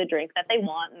pay for the drink that they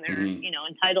want, and they're,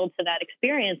 entitled to that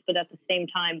experience. But at the same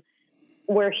time,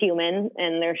 we're human,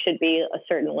 and there should be a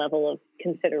certain level of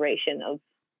consideration of,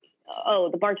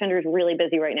 the bartender is really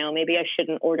busy right now. Maybe I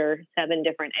shouldn't order 7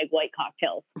 different egg white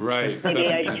cocktails. Right. Maybe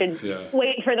I should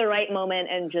wait for the right moment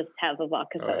and just have a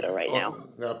vodka soda right now.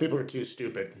 No, people are too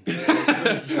stupid.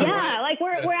 Like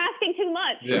we're asking too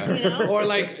much. Yeah. Or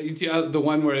like the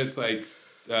one where it's like,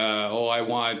 I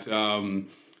want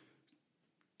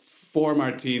 4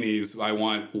 martinis. I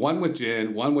want one with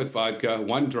gin, one with vodka,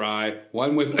 one dry,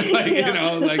 one with like Jesus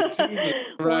One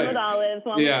with Christ. olives,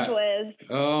 one with twist.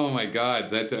 Oh my God,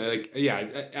 that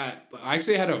I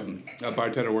actually had a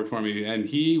bartender work for me, and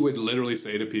he would literally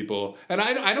say to people, and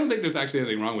I don't think there's actually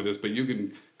anything wrong with this, but you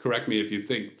can correct me if you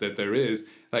think that there is.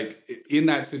 Like in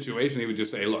that situation, he would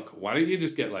just say, "Look, why don't you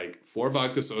just get like 4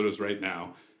 vodka sodas right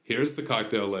now? Here's the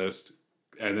cocktail list,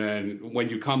 and then when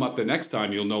you come up the next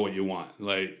time, you'll know what you want."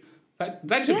 Like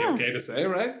that should be okay to say,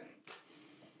 right?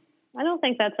 I don't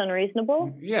think that's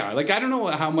unreasonable. Yeah, like I don't know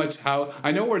how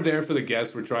I know we're there for the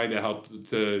guests. We're trying to help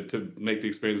to make the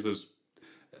experiences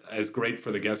as great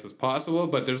for the guests as possible,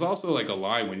 but there's also like a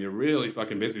line when you're really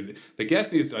fucking busy. The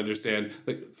guest needs to understand,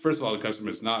 like, first of all, the customer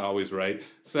is not always right.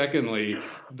 Secondly,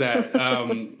 that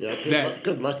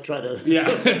good luck trying to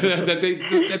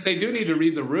that they do need to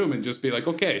read the room and just be like,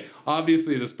 okay,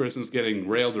 obviously this person's getting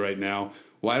railed right now.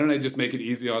 Why don't I just make it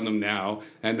easy on them now,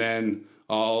 and then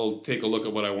I'll take a look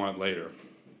at what I want later.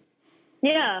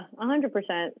 Yeah,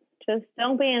 100%. Just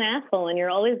don't be an asshole, and you're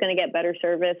always going to get better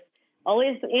service.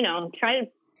 Always, try to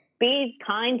be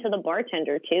kind to the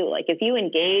bartender too. Like if you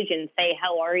engage and say,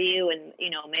 how are you? And,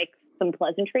 make some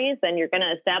pleasantries, then you're going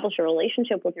to establish a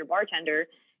relationship with your bartender,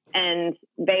 and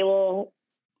they will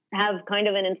have kind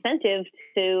of an incentive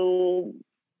to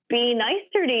be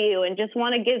nicer to you and just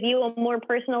want to give you a more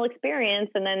personal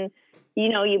experience. And then,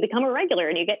 you become a regular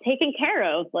and you get taken care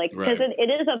of, like, because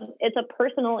it's a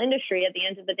personal industry at the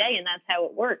end of the day, and that's how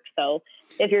it works. So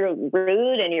if you're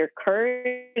rude and you're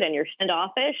curt and you're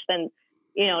standoffish, then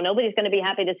nobody's going to be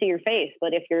happy to see your face.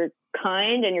 But if you're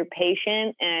kind and you're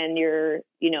patient and you're,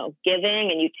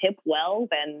 giving and you tip well,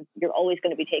 then you're always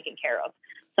going to be taken care of.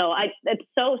 So it's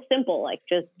so simple. Like,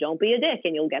 just don't be a dick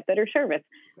and you'll get better service.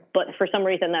 But for some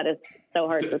reason, that is so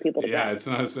hard for people to get. Yeah, it's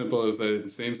not as simple as it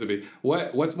seems to be.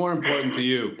 What's more important to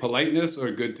you, politeness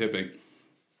or good tipping?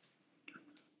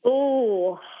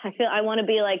 Oh, I want to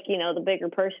be like, the bigger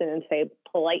person and say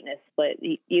politeness, but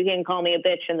you can call me a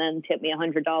bitch and then tip me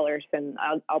 $100, and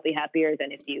I'll be happier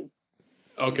than if you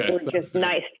were just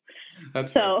nice.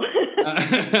 That's so.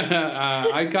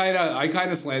 I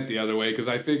kind of slant the other way, because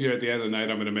I figure at the end of the night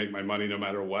I'm going to make my money no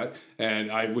matter what,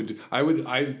 and I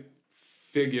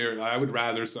figure I would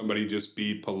rather somebody just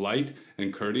be polite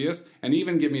and courteous and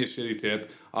even give me a shitty tip.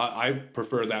 I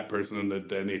prefer that person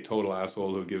than a total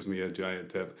asshole who gives me a giant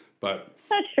tip. But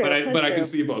that's true. But I can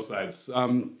see both sides.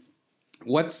 So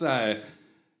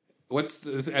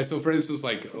for instance,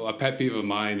 like a pet peeve of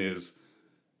mine is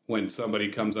when somebody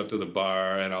comes up to the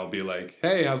bar and I'll be like,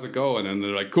 "Hey, how's it going?" And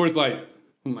they're like, "Coors Light."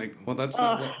 I'm like, well, that's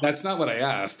not what I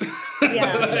asked.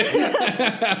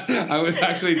 Yeah. I was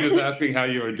actually just asking how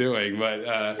you were doing.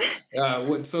 But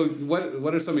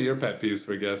what are some of your pet peeves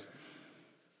for guests?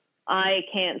 I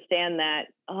can't stand that.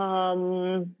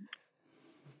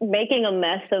 Making a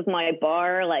mess of my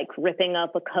bar, like ripping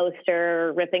up a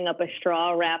coaster, ripping up a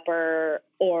straw wrapper,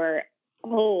 or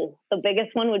the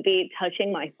biggest one would be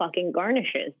touching my fucking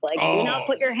garnishes. Like, do not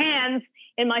put your hands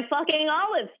in my fucking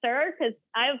olives, sir, because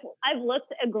I've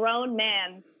looked a grown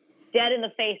man dead in the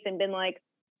face and been like,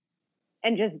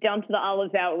 and just dumped the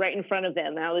olives out right in front of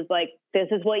him. And I was like, this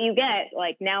is what you get.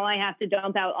 Like, now I have to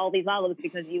dump out all these olives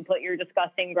because you put your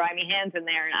disgusting, grimy hands in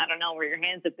there, and I don't know where your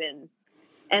hands have been.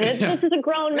 And this is a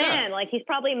grown man. Like, he's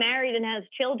probably married and has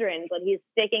children, but he's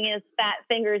sticking his fat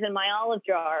fingers in my olive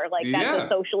jar. Like, that's a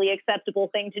socially acceptable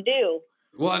thing to do.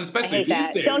 Well, and especially these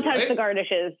days. Don't touch the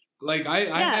garnishes. Like,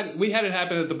 we had it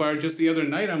happen at the bar just the other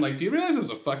night. I'm like, do you realize there's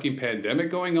a fucking pandemic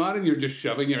going on and you're just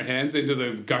shoving your hands into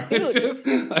the garnishes?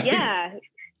 Like, yeah.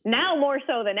 Now more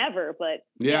so than ever, but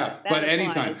but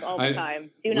anytime. All the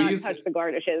time. Do not touch the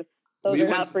garnishes. Those are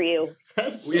not for you.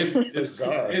 That's so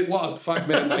bizarre. Well, fuck,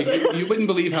 man. Like, you wouldn't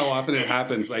believe how often it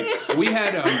happens. Like, we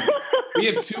have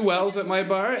 2 wells at my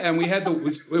bar, and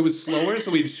it was slower,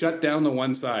 so we'd shut down the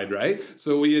one side, right?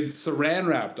 So we had saran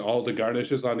wrapped all the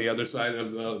garnishes on the other side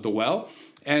of the well,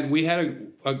 and we had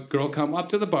a girl come up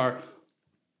to the bar,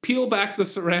 peel back the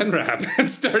saran wrap and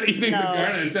start eating the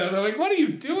garnish. And I'm like, what are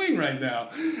you doing right now?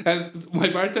 And my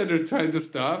bartender tried to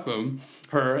stop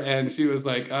her, and she was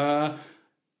like,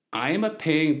 I am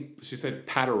she said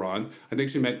Patteron. I think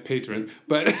she meant patron,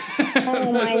 but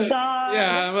oh my God.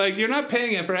 Yeah, I'm like, you're not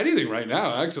paying it for anything right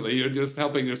now, actually. You're just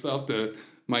helping yourself to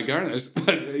my garnish.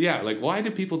 But yeah, like, why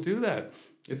do people do that?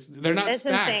 They're not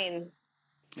stacks. Insane.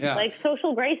 Yeah. Like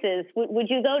social graces. Would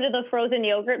you go to the frozen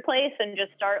yogurt place and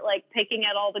just start like picking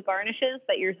at all the garnishes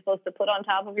that you're supposed to put on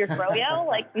top of your froyo?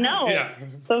 Like, no. Yeah.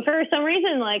 But for some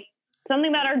reason, like, something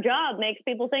about our job makes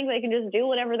people think they can just do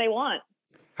whatever they want.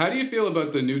 How do you feel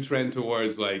about the new trend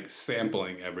towards like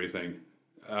sampling everything?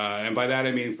 And by that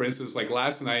I mean, for instance, like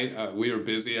last night we were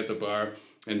busy at the bar,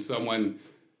 and someone,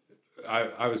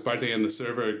 I was bartending, and the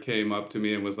server came up to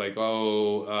me and was like, they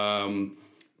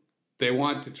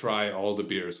want to try all the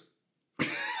beers.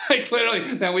 Like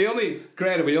literally, now we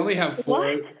only have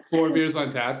four beers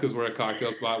on tap because we're a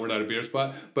cocktail spot, we're not a beer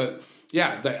spot. But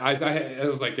yeah, I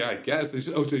was like, yeah, I guess.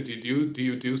 So do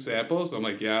you do samples? I'm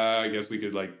like, yeah, I guess we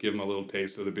could like give them a little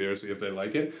taste of the beer, see if they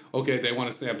like it. Okay, they want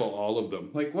to sample all of them.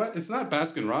 Like what? It's not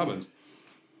Baskin Robbins.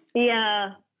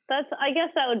 Yeah, I guess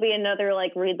that would be another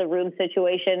like read the room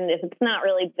situation. If it's not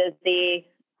really busy,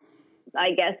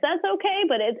 I guess that's okay,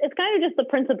 but it's kind of just the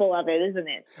principle of it, isn't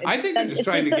it? I think they're just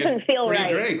trying to get free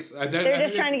drinks. They're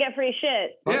just trying to get free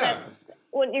shit. Yeah.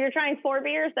 When you're trying 4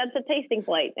 beers, that's a tasting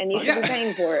flight, and you should be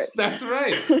paying for it. That's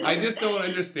right. I just don't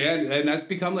understand, and that's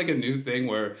become like a new thing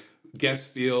where guests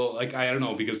feel like, I don't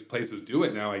know, because places do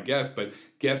it now, I guess, but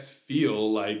guests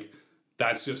feel like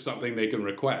that's just something they can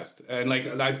request. And like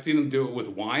I've seen them do it with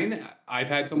wine. I've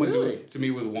had someone do it to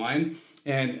me with wine.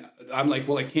 And I'm like,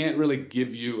 well, I can't really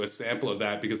give you a sample of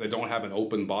that because I don't have an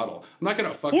open bottle. I'm not going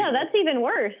to fucking... Yeah, that's even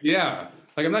worse. Yeah.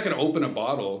 Like, I'm not going to open a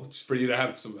bottle for you to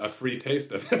have a free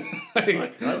taste of it.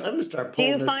 Like, I'm going to start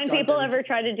pulling this. Do you find people ever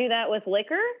try to do that with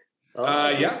liquor?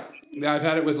 Yeah. I've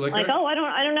had it with liquor. Like,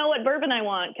 I don't know what bourbon I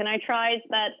want. Can I try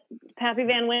that Pappy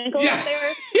Van Winkle up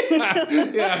there?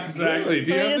 Yeah, people Do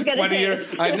you have the 20-year...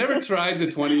 I've never tried the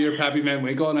 20-year Pappy Van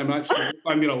Winkle, and I'm not sure if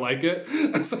I'm going to like it.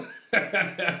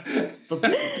 But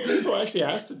people actually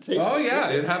ask to taste. Oh yeah,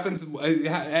 it happens,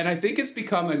 and I think it's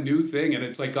become a new thing, and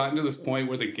it's like gotten to this point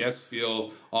where the guests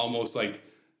feel almost like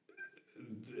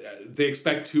they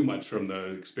expect too much from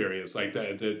the experience, like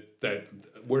that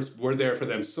we're there for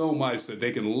them so much that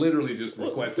they can literally just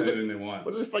request anything they want.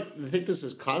 What the fuck? Do they think this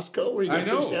is Costco where you get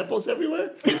free samples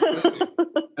everywhere?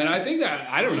 And I think that,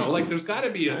 I don't know, like there's got to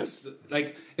be it's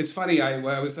funny.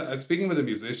 I was speaking with a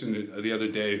musician the other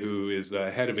day who is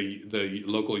the head of the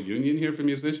local union here for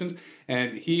musicians,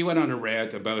 and he went on a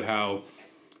rant about how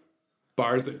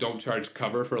bars that don't charge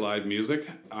cover for live music,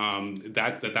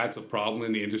 that's a problem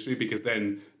in the industry, because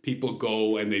then people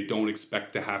go and they don't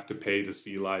expect to have to pay to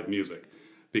see live music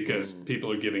because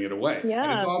people are giving it away. Yeah.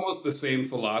 And it's almost the same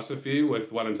philosophy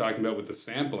with what I'm talking about with the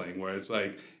sampling, where it's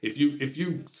like, if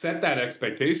you set that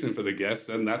expectation for the guests,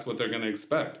 then that's what they're going to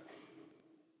expect.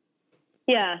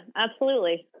 Yeah,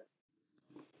 absolutely.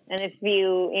 And if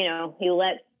you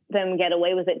let them get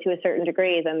away with it to a certain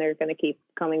degree, then they're going to keep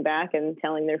coming back and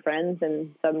telling their friends,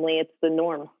 and suddenly it's the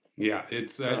norm. Yeah,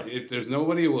 it's if there's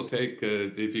nobody who will take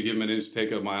if you give them an inch,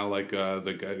 take a mile, like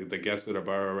the guest at a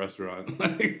bar or restaurant.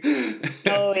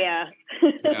 Oh yeah.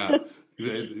 Yeah,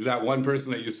 that one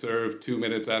person that you serve 2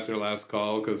 minutes after last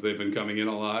call because they've been coming in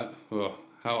a lot. Oh,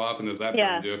 how often does that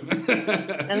do?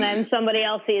 And then somebody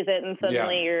else sees it, and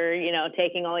suddenly you're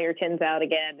taking all your tins out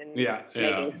again and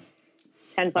making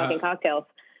 10 fucking cocktails.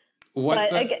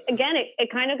 But again, it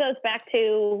kind of goes back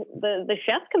to the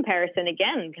chef comparison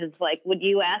again, because like, would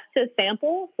you ask to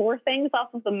sample 4 things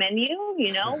off of the menu?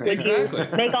 Would you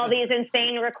make all these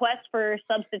insane requests for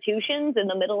substitutions in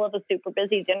the middle of a super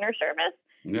busy dinner service?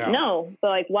 No. So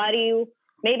like, why do you?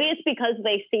 Maybe it's because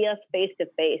they see us face to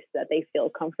face that they feel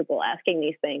comfortable asking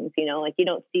these things. Like you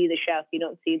don't see the chef, you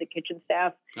don't see the kitchen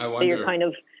staff, so you're kind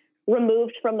of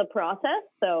removed from the process.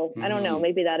 So I don't know,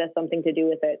 maybe that has something to do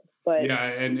with it. But yeah,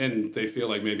 and they feel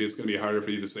like maybe it's going to be harder for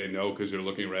you to say no because you're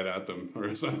looking right at them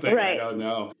or something. Right. I don't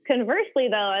know. Conversely,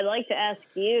 though, I'd like to ask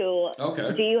you,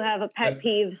 do you have a pet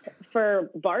peeve for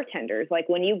bartenders? Like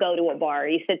when you go to a bar,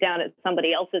 you sit down at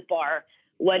somebody else's bar,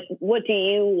 what do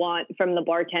you want from the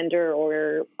bartender,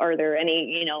 or are there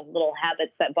any, little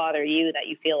habits that bother you that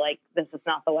you feel like this is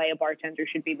not the way a bartender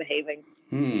should be behaving?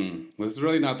 Well, this is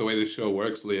really not the way this show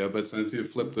works, Leah, but since you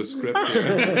flipped the script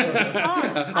here,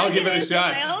 I'll give it a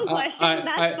shot. My own question.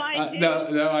 That's fine, too.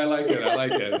 No, I like it.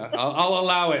 I'll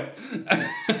allow it.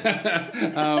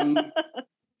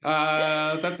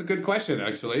 That's a good question,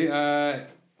 actually.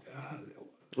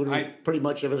 Pretty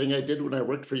much everything I did when I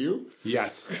worked for you?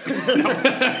 Yes. You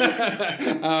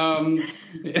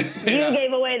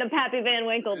gave away the Pappy Van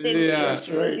Winkle, didn't you? That's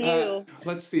right.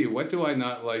 Let's see. What do I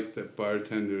not like that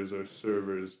bartenders or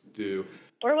servers do?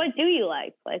 Or what do you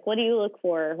like? Like, what do you look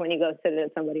for when you go sit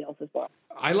at somebody else's bar?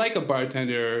 I like a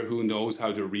bartender who knows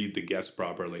how to read the guest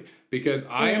properly, because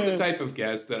I am the type of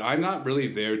guest that I'm not really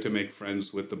there to make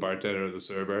friends with the bartender or the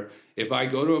server. If I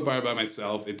go to a bar by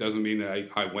myself, it doesn't mean that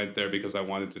I went there because I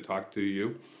wanted to talk to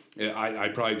you. I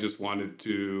probably just wanted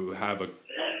to have a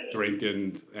drink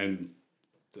and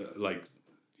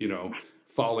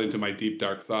fall into my deep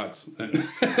dark thoughts.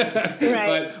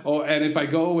 Right. And if I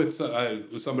go with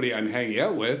somebody I'm hanging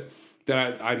out with,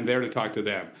 that I'm there to talk to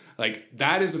them. Like,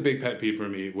 that is a big pet peeve for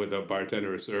me with a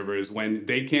bartender or server, is when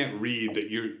they can't read that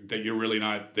you're really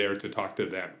not there to talk to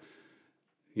them.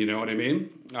 You know what I mean?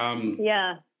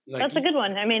 Yeah. Like, That's a good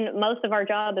one. I mean, most of our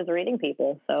job is reading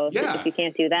people. So if you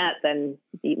can't do that, then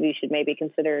you should maybe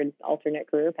consider an alternate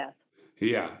career path.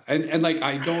 Yeah. And like,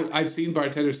 I've seen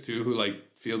bartenders too who like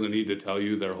feel the need to tell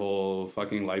you their whole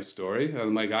fucking life story. And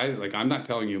I'm like, I'm not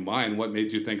telling you mine. What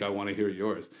made you think I want to hear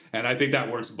yours? And I think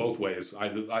that works both ways. I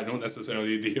don't necessarily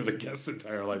need to hear the guest's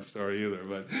entire life story either.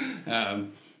 But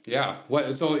yeah.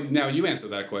 So now you answer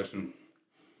that question.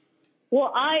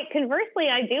 Well, conversely,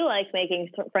 I do like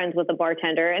making friends with a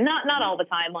bartender, and not all the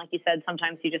time. Like you said,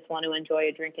 sometimes you just want to enjoy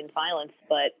a drink in silence.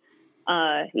 But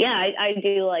I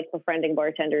do like befriending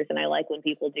bartenders, and I like when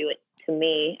people do it to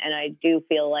me. And I do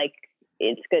feel like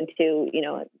it's good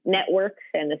to, network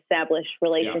and establish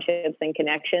relationships and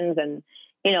connections. And,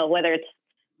 whether it's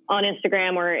on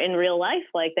Instagram or in real life,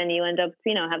 like then you end up,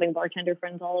 having bartender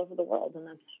friends all over the world. And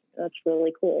that's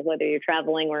really cool, whether you're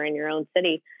traveling or in your own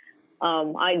city.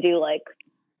 I do like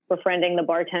befriending the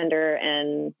bartender,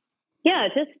 and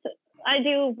I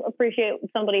do appreciate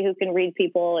somebody who can read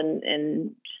people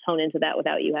and hone into that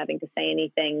without you having to say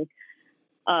anything.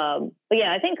 But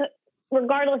yeah, I think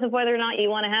regardless of whether or not you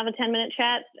want to have a 10-minute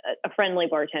chat, a friendly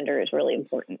bartender is really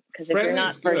important, because if you're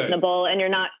not personable and you're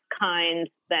not kind,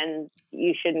 then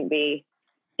you shouldn't be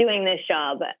doing this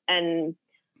job. And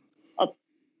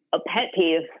a pet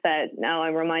peeve that now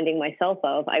I'm reminding myself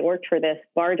of, I worked for this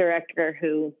bar director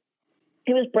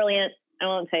he was brilliant. I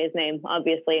won't say his name,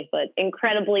 obviously, but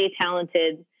incredibly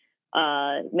talented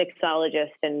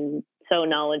mixologist and so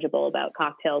knowledgeable about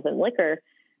cocktails and liquor.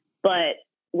 But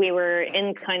we were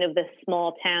in kind of this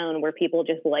small town where people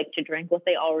just like to drink what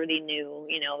they already knew.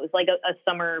 It was like a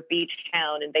summer beach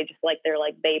town, and they just like their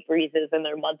like bay breezes and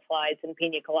their mudslides and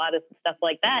pina coladas and stuff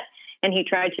like that. And he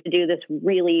tried to do this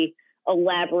really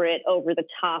elaborate, over the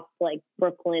top, like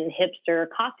Brooklyn hipster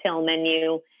cocktail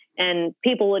menu. And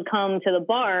people would come to the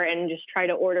bar and just try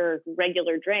to order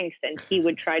regular drinks, and he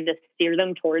would try to steer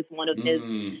them towards one of his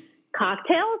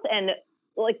cocktails. And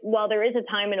like, while there is a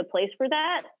time and a place for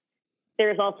that,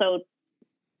 there's also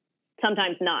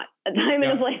sometimes not a time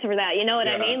and a place for that. You know what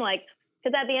I mean? Like,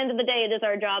 because at the end of the day, it is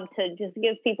our job to just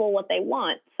give people what they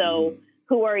want. So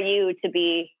who are you to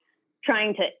be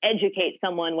trying to educate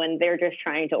someone when they're just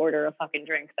trying to order a fucking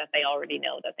drink that they already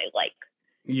know that they like?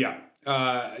 Yeah.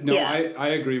 I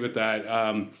agree with that.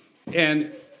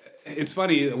 And it's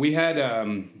funny, we had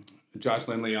Josh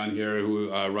Lindley on here who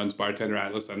runs Bartender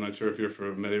Atlas. I'm not sure if you're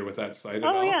familiar with that site at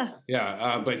all. Yeah.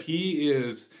 Yeah. But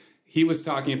he was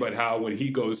talking about how when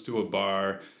he goes to a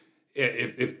bar,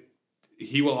 if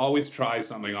he will always try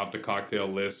something off the cocktail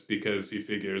list, because he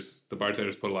figures the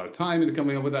bartenders put a lot of time into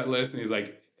coming up with that list. And he's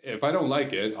like, if I don't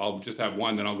like it, I'll just have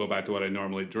one, then I'll go back to what I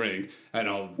normally drink, and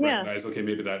I'll recognize, okay,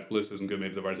 maybe that list isn't good,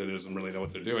 maybe the bartender doesn't really know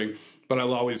what they're doing, but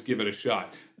I'll always give it a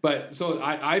shot. But so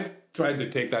I've tried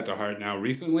to take that to heart now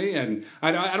recently, and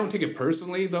I don't take it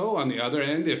personally, though. On the other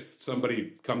end, if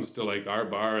somebody comes to like our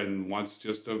bar and wants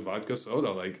just a vodka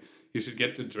soda, like, you should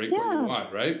get to drink what you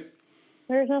want, right?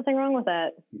 There's nothing wrong with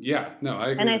that. Yeah, no, I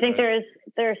agree. And I think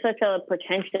there's such a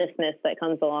pretentiousness that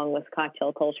comes along with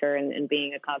cocktail culture and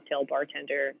being a cocktail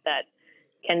bartender that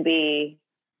can be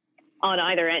on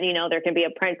either end. There can be a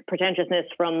pretentiousness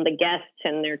from the guest,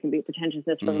 and there can be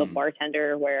pretentiousness from the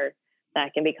bartender, where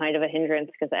that can be kind of a hindrance,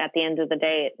 because at the end of the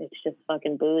day, it's just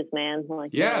fucking booze, man.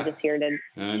 Like, we're just here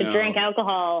to drink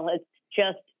alcohol. It's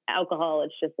just alcohol.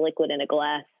 It's just liquid in a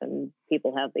glass, and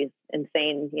people have these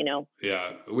insane,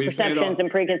 perceptions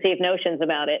and preconceived notions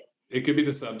about it. It could be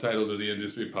the subtitle to the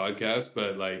industry podcast,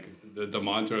 but like the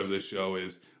mantra of this show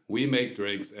is, we make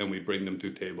drinks and we bring them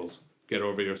to tables. Get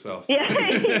over yourself. Yeah.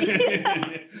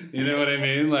 You know what I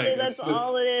mean? Like, that's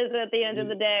all it is at the end of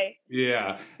the day.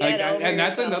 Yeah. And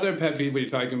that's another pet peeve when you're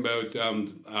talking about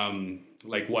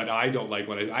like what I don't like.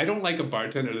 I don't like a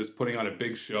bartender that's putting on a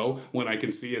big show when I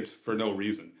can see it's for no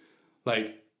reason.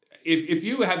 Like, if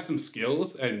you have some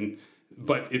skills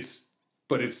but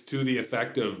it's to the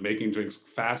effect of making drinks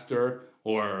faster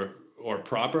or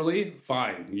properly,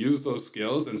 fine. Use those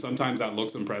skills, and sometimes that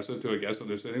looks impressive to a guest when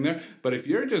they're sitting there. But if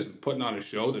you're just putting on a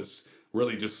show that's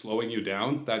really just slowing you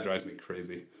down, that drives me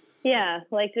crazy. Yeah,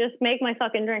 like, just make my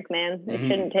fucking drink, man. It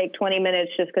shouldn't take 20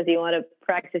 minutes just because you want to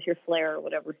practice your flair or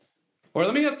whatever. Or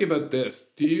let me ask you about this.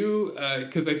 Do you,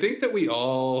 because I think that we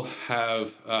all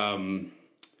have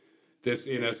this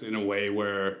in us in a way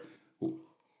where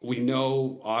we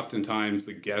know oftentimes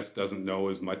the guest doesn't know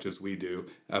as much as we do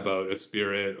about a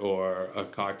spirit or a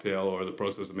cocktail or the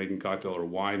process of making cocktail or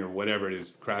wine or whatever it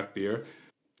is, craft beer.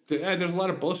 There's a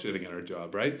lot of bullshitting in our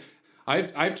job, right?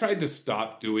 I've tried to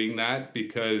stop doing that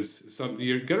because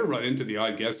you're gonna run into the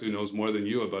odd guest who knows more than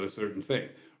you about a certain thing,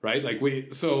 right?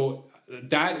 So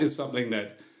that is something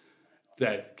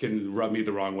that can rub me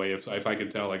the wrong way if I can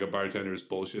tell like a bartender is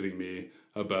bullshitting me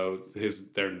about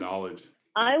their knowledge.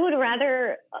 I would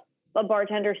rather a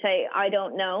bartender say I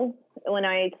don't know when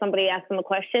somebody asks them a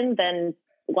question than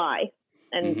lie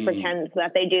and pretend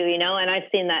that they do, you know. And I've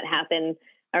seen that happen.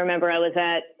 I remember I was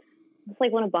at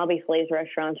like one of Bobby Flay's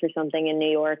restaurants or something in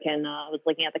New York, and I was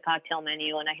looking at the cocktail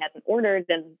menu and I hadn't ordered,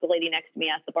 and the lady next to me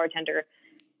asked the bartender,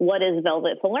 "What is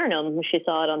Velvet Falernum?" She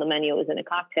saw it on the menu. It was in a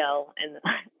cocktail, and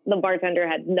the bartender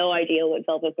had no idea what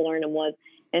Velvet Falernum was,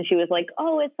 and she was like,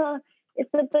 "Oh, it's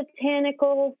a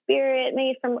botanical spirit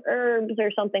made from herbs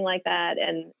or something like that."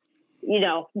 And you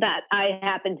know, that I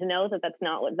happen to know that that's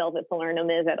not what Velvet Falernum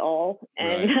is at all.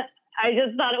 And right. I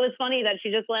just thought it was funny that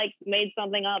she just like made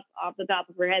something up off the top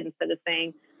of her head instead of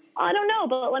saying, "I don't know,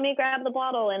 but let me grab the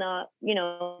bottle and you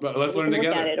know, but let's learn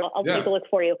together. At it. I'll take a look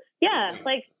for you." Yeah,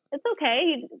 like it's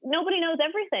okay. Nobody knows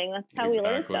everything. That's how we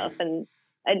learn stuff, and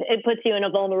it puts you in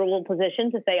a vulnerable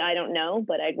position to say I don't know.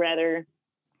 But I'd rather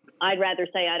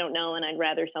say I don't know, and I'd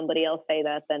rather somebody else say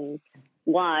that than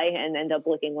lie and end up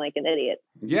looking like an idiot.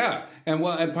 Yeah, and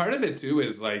part of it too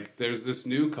is like there's this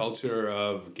new culture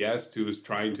of guest who is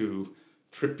trying to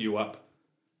trip you up.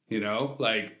 You know,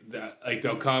 like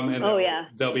they'll come and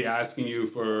they'll be asking you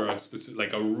for a specific,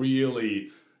 like a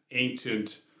really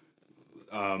ancient,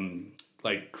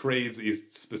 like crazy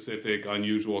specific,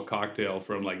 unusual cocktail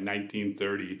from like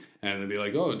 1930, and they'll be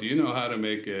like, "Oh, do you know how to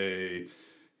make a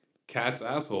cat's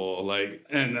asshole?" Like,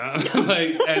 and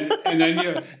like, and then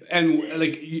you're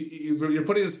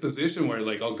put in this position where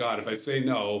like, oh God, if I say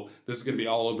no, this is gonna be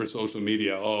all over social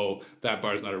media. Oh, that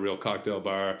bar's not a real cocktail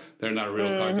bar. They're not a real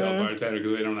cocktail bartender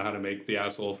because they don't know how to make the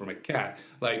asshole from a cat.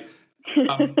 Like,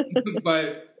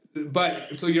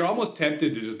 but so you're almost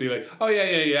tempted to just be like, oh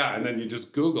yeah, and then you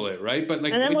just Google it, right? But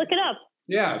like, and then look it up.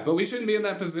 Yeah, but we shouldn't be in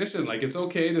that position. Like, it's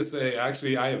okay to say,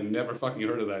 actually, I have never fucking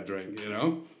heard of that drink. You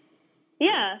know?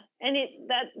 Yeah, and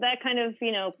that kind of,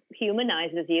 you know,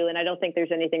 humanizes you, and I don't think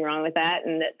there's anything wrong with that.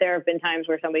 And there have been times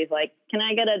where somebody's like, "Can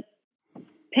I get a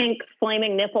pink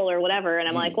flaming nipple or whatever?" And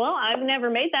I'm like, "Well, I've never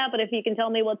made that, but if you can tell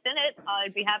me what's in it,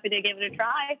 I'd be happy to give it a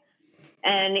try."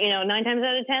 And, you know, 9 times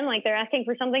out of 10, like, they're asking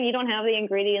for something you don't have the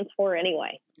ingredients for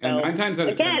anyway. So, and 9 times out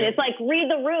of 10... Again, it's like, read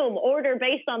the room, order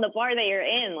based on the bar that you're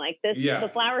in. Like, the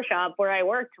flower shop where I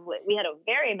worked, we had a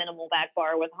very minimal back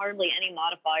bar with hardly any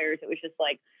modifiers. It was just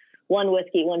like 1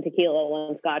 whiskey, 1 tequila,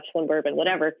 1 scotch, 1 bourbon,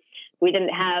 whatever. We didn't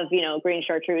have, you know, green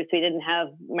chartreuse. We didn't have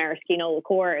maraschino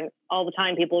liqueur. And all the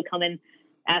time people would come in,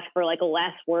 ask for like a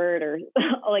last word or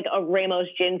like a Ramos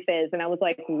gin fizz. And I was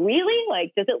like, really?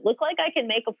 Like, does it look like I can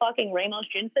make a fucking Ramos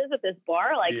gin fizz at this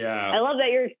bar? Like, I love that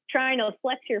you're trying to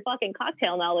flex your fucking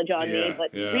cocktail knowledge on me,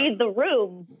 but read the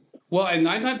room. Well, and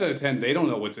 9 times out of 10, they don't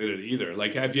know what's in it either.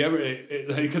 Like, have you ever?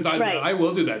 Because I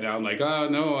will do that now. I'm like, oh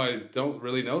no, I don't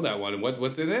really know that one.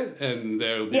 What's in it? And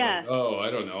they'll be like, oh, I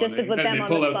don't know. Just and they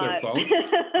pull out their phone.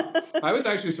 I was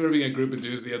actually serving a group of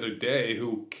dudes the other day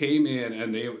who came in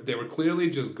and they were clearly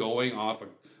just going off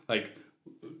like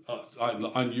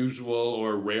unusual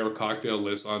or rare cocktail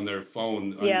lists on their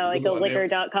phone. Yeah, like a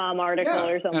liquor.com article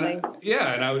or something.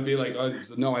 And I would be like, oh,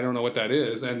 no, I don't know what that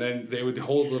is. And then they would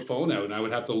hold the phone out and I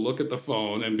would have to look at the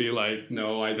phone and be like,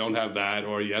 no, I don't have that.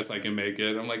 Or yes, I can make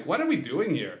it. I'm like, what are we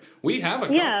doing here? We have a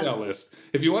cocktail list.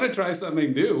 If you want to try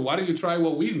something new, why don't you try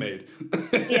what we've made?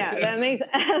 Yeah, that makes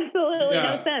absolutely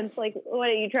no sense. Like, what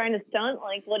are you trying to stunt?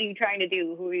 Like, what are you trying to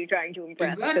do? Who are you trying to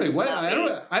impress? Exactly. What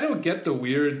I don't get the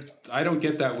weird. I don't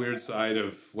get that weird side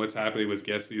of what's happening with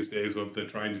guests these days of they're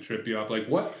trying to trip you up. Like,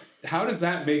 what? How does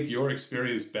that make your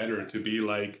experience better to be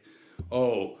like,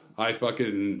 oh, I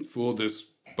fucking fooled this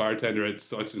bartender at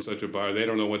such and such a bar. They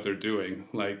don't know what they're doing.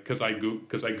 Like, because I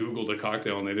Googled a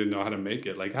cocktail and they didn't know how to make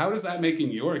it. Like, how does that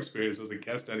making your experience as a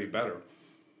guest any better?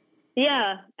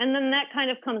 Yeah, and then that kind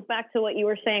of comes back to what you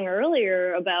were saying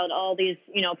earlier about all these,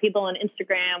 you know, people on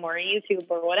Instagram or YouTube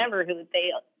or whatever who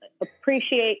they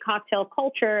appreciate cocktail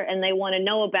culture and they want to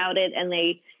know about it and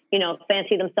they, you know,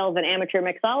 fancy themselves an amateur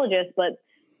mixologist, but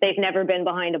they've never been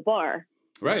behind a bar.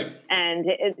 Right. And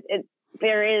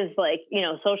there is like, you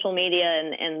know, social media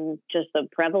and just the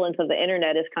prevalence of the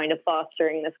internet is kind of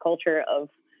fostering this culture of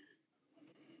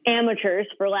amateurs,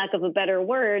 for lack of a better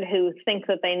word, who think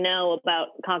that they know about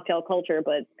cocktail culture,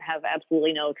 but have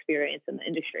absolutely no experience in the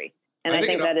industry. And I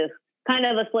think that is kind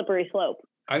of a slippery slope.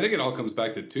 I think it all comes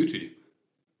back to Tucci.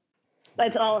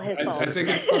 It's all his fault. I think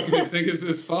it's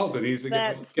his fault, and he's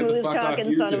get the fuck off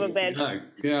YouTube. Son of a bitch.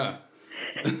 Yeah.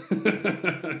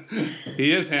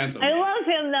 He is handsome. I love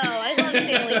him though. I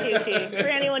Stanley Tucci. For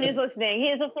anyone who's listening,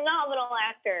 he's a phenomenal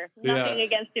actor. Nothing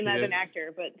against him as an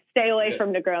actor, but stay away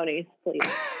from Negronis, please.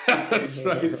 That's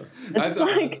right. That's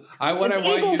like what I want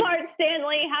evil you. part,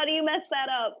 Stanley. How do you mess that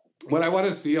up? What I want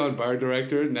to see on Bar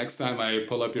Director next time I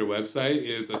pull up your website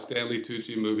is a Stanley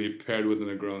Tucci movie paired with a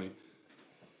Negroni.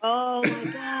 Oh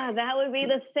my God, that would be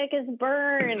the sickest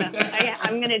burn.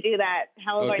 I'm going to do that.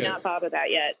 How have I not thought of that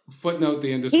yet? Footnote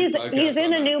the industry podcast. He's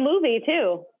in a new movie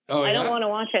too. Oh, I don't want to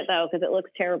watch it though because it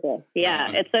looks terrible.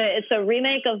 Yeah, it's a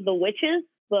remake of The Witches,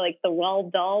 like the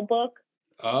Roald Dahl book.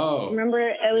 Oh, remember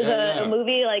it was a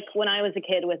movie like when I was a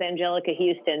kid with Angelica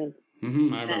Houston.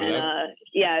 Mm-hmm, I remember that.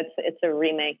 Yeah, it's a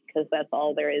remake because that's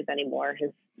all there is anymore.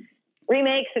 Is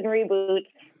remakes and reboots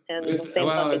and the same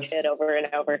fucking shit over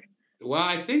and over. Well,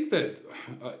 I think that,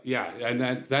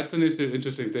 and that's an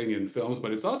interesting thing in films,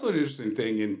 but it's also an interesting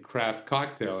thing in craft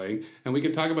cocktailing, and we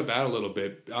can talk about that a little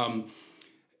bit.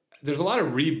 There's a lot of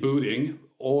rebooting,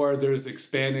 or there's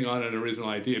expanding on an original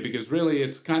idea, because really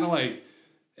it's kind of like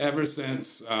ever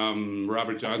since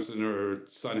Robert Johnson or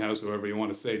Sunhouse, whoever you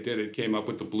want to say, did it, came up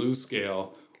with the blues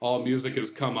scale, all music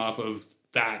has come off of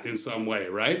that in some way,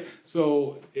 right?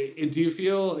 So do you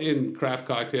feel in craft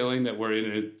cocktailing that we're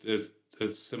in a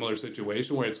similar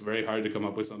situation where it's very hard to come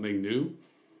up with something new?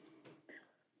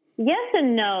 Yes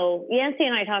and no. Yancey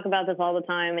and I talk about this all the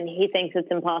time, and he thinks it's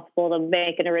impossible to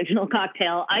make an original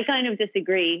cocktail. I kind of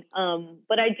disagree.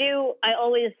 But I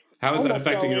always... How is that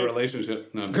affecting your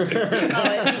relationship? No, we're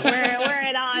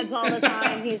at odds all the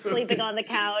time. He's sleeping on the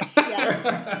couch.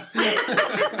 Yeah.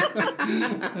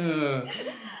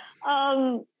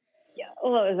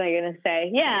 What was I going to say?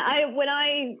 Yeah, when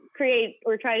I create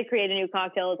or try to create a new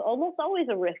cocktail, it's almost always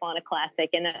a riff on a classic.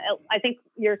 And I think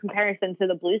your comparison to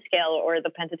the blues scale or the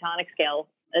pentatonic scale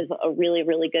is a really,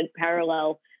 really good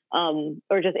parallel,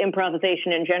 or just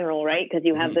improvisation in general, right? Because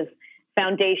you have this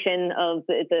foundation of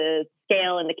the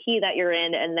scale and the key that you're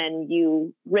in, and then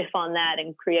you riff on that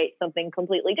and create something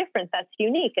completely different that's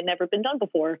unique and never been done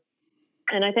before.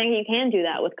 And I think you can do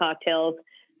that with cocktails,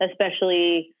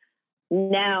 especially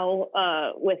now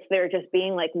with there just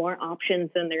being like more options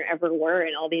than there ever were,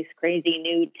 and all these crazy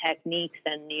new techniques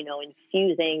and,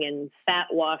 infusing and fat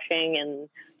washing and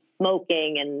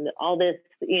smoking and all this,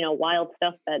 wild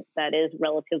stuff that is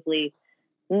relatively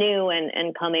new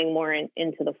and coming more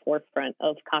into the forefront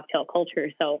of cocktail culture.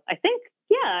 So I think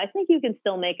you can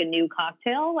still make a new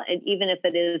cocktail, even if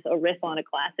it is a riff on a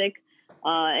classic,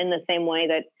 in the same way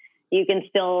that you can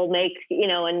still make,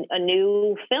 a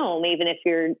new film, even if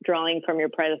you're drawing from your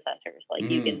predecessors. Like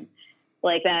you can,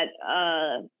 like that,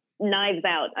 Knives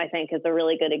Out, I think, is a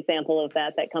really good example of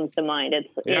that comes to mind. It's,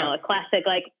 a classic,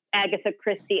 like Agatha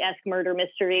Christie-esque murder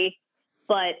mystery,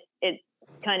 but it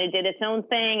kind of did its own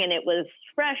thing, and it was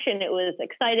fresh, and it was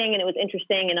exciting, and it was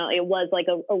interesting, and it was like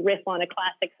a riff on a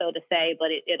classic, so to say, but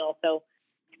it also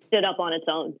stood up on its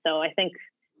own. So I think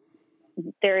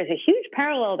there is a huge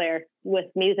parallel there with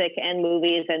music and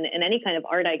movies and any kind of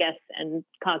art, I guess, and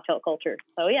cocktail culture.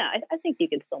 So yeah, I think you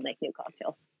can still make new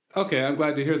cocktails. Okay, I'm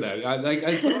glad to hear that.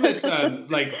 Some of it's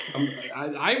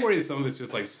I worry some of it's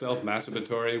just like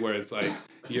self-masturbatory, where it's like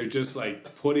you're just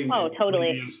like putting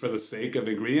ingredients for the sake of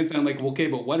ingredients, and I'm like, okay,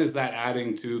 but what is that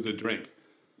adding to the drink?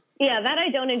 Yeah, that I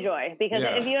don't enjoy, because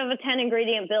if you have a 10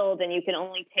 ingredient build and you can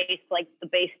only taste like the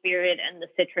base spirit and the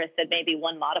citrus and maybe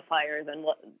one modifier, then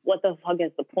what the fuck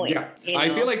is the point? Yeah, I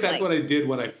feel like that's what I did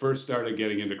when I first started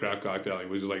getting into craft cocktailing,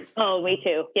 which was like... Oh, me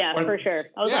too. Yeah, for sure.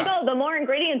 I was like, the more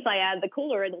ingredients I add, the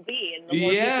cooler it'll be, and the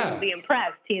more people will be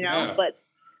impressed, but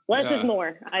less is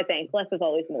more, I think. Less is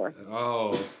always more.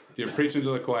 Oh, you're preaching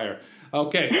to the choir.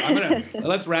 Okay,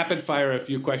 let's rapid fire a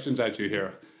few questions at you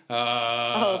here.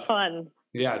 Fun.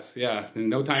 Yes,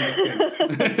 no time to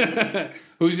think.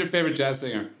 Who's your favorite jazz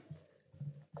singer?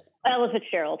 Ella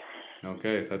Fitzgerald.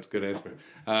 Okay, that's a good answer.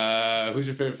 Who's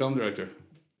your favorite film director?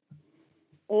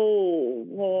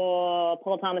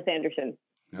 Paul Thomas Anderson.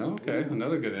 Okay,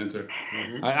 another good answer.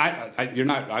 You're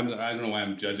not. I don't know why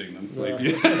I'm judging them. No, you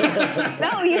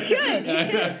should.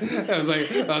 I was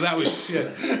like, oh, that was shit.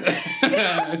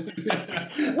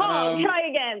 Wrong. Try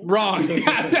again. Wrong.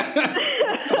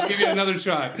 I'll give you another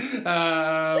shot.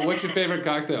 What's your favorite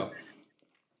cocktail?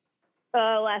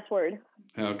 Last Word.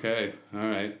 Okay. All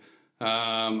right.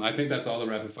 I think that's all the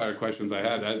rapid fire questions I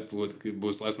had. That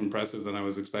was less impressive than I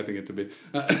was expecting it to be.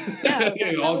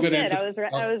 All good answers.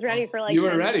 I was ready for like. You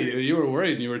were ready. You were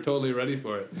worried, and you were totally ready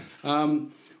for it.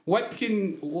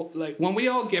 When we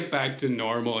all get back to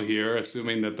normal here,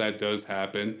 assuming that does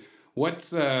happen,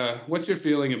 what's your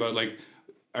feeling about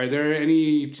are there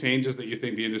any changes that you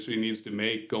think the industry needs to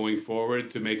make going forward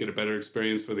to make it a better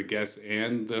experience for the guests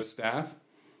and the staff?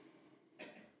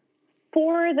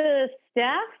 For the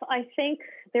staff, I think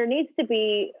there needs to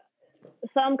be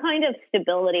some kind of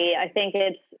stability. I think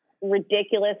it's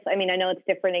ridiculous. I mean, I know it's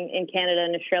different in Canada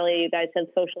and Australia. You guys have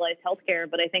socialized healthcare,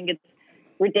 but I think it's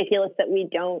ridiculous that we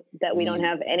don't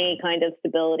have any kind of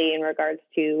stability in regards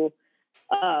to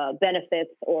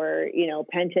benefits or,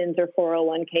 pensions or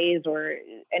 401ks or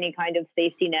any kind of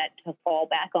safety net to fall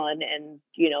back on. And,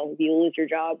 if you lose your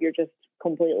job, you're just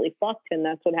completely fucked. And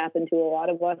that's what happened to a lot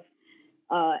of us.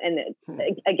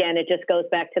 Again, it just goes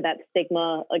back to that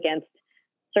stigma against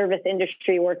service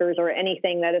industry workers or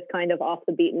anything that is kind of off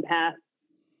the beaten path.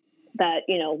 That,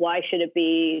 why should it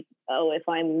be, if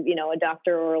I'm, a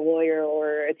doctor or a lawyer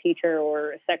or a teacher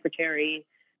or a secretary,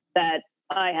 that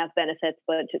I have benefits,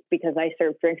 but just because I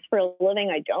serve drinks for a living,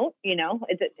 I don't,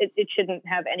 it shouldn't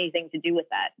have anything to do with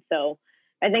that. So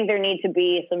I think there need to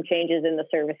be some changes in the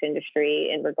service industry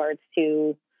in regards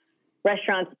to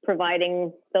restaurants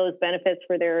providing those benefits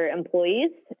for their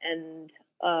employees. And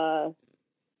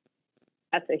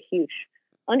that's a huge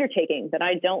undertaking that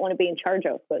I don't want to be in charge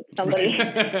of, but somebody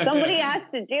has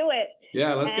to do it.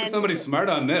 Yeah, let's get somebody smart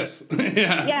on this.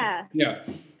 Yeah.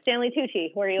 Stanley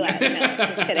Tucci, where are you at? No,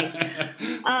 just kidding.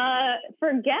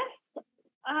 For guests,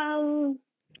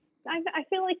 I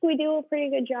feel like we do a pretty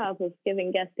good job of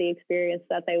giving guests the experience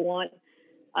that they want.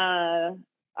 I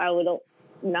would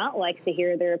not like to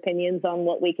hear their opinions on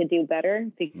what we could do better,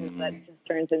 because that just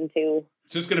turns into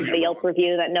just going to be a Yelp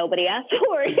review that nobody asked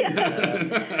for.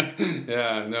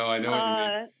 Yeah, no, I know what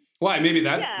you mean. Why? Maybe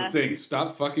that's the thing.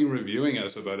 Stop fucking reviewing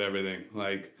us about everything.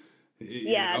 Like,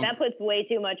 that puts way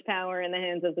too much power in the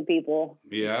hands of the people.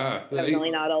 Yeah.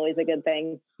 Definitely not always a good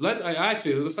thing. Let's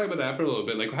talk about that for a little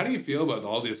bit. Like, how do you feel about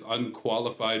all this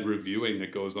unqualified reviewing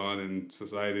that goes on in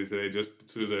society today, just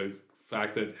through the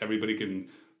fact that everybody can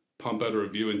pump out a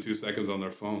review in 2 seconds on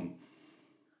their phone?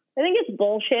 I think it's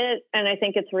bullshit, and I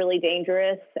think it's really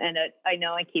dangerous. And I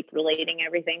know I keep relating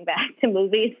everything back to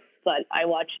movies, but I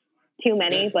watch too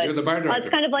many. But you're the bar director. It's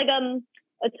kind of like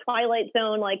a Twilight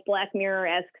Zone, like Black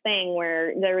Mirror-esque thing,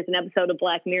 where there was an episode of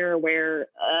Black Mirror where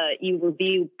you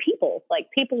review people, like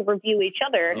people review each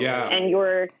other, and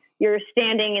you're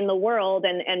standing in the world,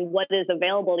 and what is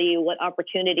available to you, what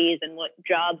opportunities and what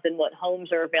jobs and what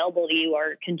homes are available to you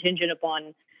are contingent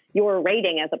upon your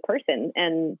rating as a person.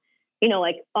 And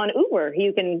like on Uber,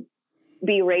 you can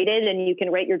be rated, and you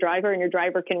can rate your driver, and your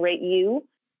driver can rate you.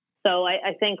 So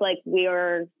I think like we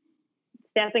are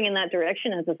stepping in that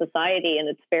direction as a society, and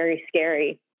it's very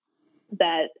scary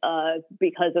that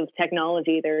because of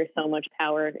technology, there is so much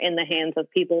power in the hands of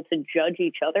people to judge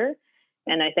each other.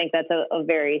 And I think that's a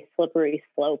very slippery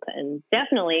slope. And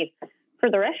definitely for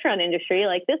the restaurant industry,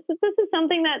 like this is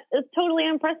something that is totally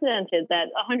unprecedented, that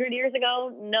 100 years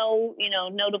ago, no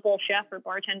notable chef or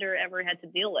bartender ever had to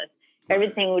deal with.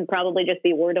 Everything would probably just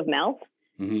be word of mouth.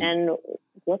 Mm-hmm. And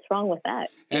what's wrong with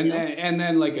that? And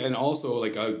then also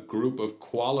a group of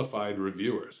qualified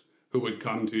reviewers who would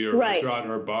come to your restaurant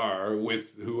or bar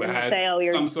who had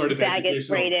some sort of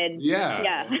educational,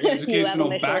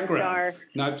 educational background,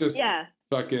 not just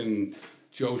fucking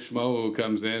Joe Schmo who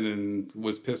comes in and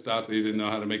was pissed off that he didn't know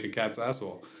how to make a cat's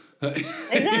asshole.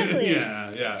 Exactly.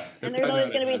 Yeah. And there's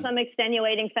always going to be some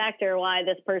extenuating factor why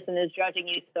this person is judging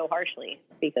you so harshly,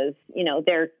 because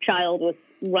their child was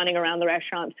running around the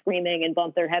restaurant screaming and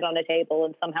bumped their head on a table,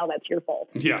 and somehow that's your fault.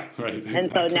 Yeah, right. Exactly.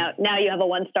 And so now you have a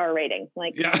 1-star rating.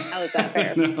 Like, how is that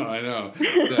fair? No, I know.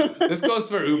 Yeah. This goes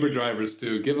for Uber drivers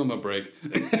too. Give them a break.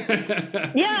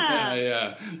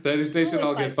 Yeah. They should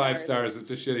all get 5 stars. It's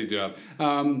a shitty job.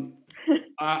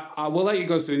 We'll let you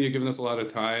go soon. You've given us a lot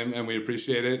of time, and we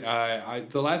appreciate it.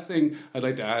 The last thing I'd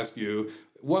like to ask you,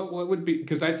 what would be,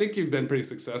 because I think you've been pretty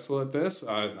successful at this.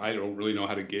 I don't really know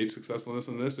how to gauge successfulness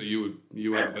in this, so you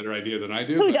have a better idea than I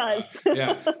do. Who does?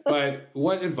 But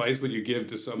what advice would you give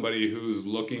to somebody who's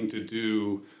looking to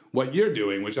do what you're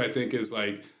doing, which I think is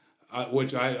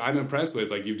which I'm impressed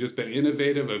with. Like, you've just been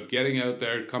innovative of getting out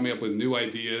there, coming up with new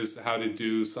ideas, how to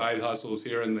do side hustles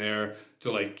here and there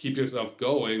to keep yourself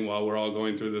going while we're all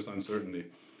going through this uncertainty.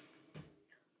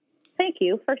 Thank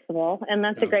you, first of all. And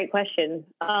that's a great question.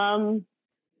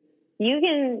 You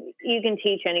can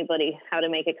teach anybody how to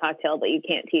make a cocktail, but you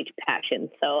can't teach passion.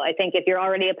 So I think if you're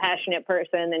already a passionate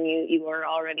person and you are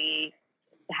already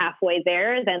halfway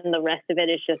there, then the rest of it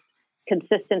is just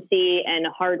consistency and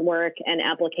hard work and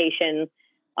application.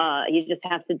 You just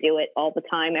have to do it all the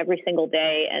time, every single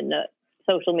day. And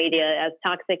social media, as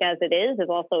toxic as it is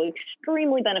also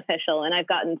extremely beneficial. And I've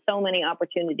gotten so many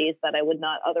opportunities that I would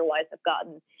not otherwise have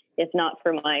gotten if not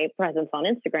for my presence on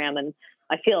Instagram. And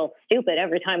I feel stupid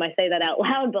every time I say that out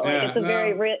loud, but it's a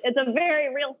very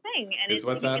real thing. And it's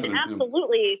what's you happening. can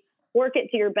absolutely work it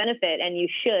to your benefit, and you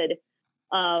should.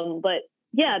 But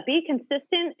yeah, be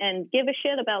consistent and give a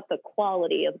shit about the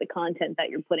quality of the content that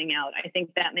you're putting out. I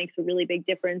think that makes a really big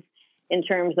difference in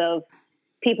terms of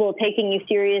people taking you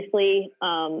seriously.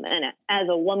 And as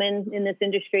a woman in this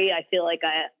industry, I feel like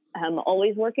I am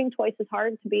always working twice as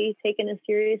hard to be taken as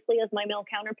seriously as my male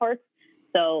counterparts.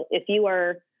 So if you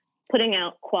are putting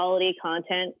out quality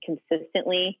content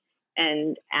consistently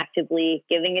and actively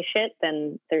giving a shit,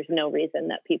 then there's no reason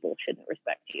that people shouldn't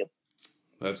respect you.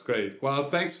 That's great. Well,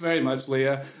 thanks very much,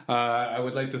 Leah. I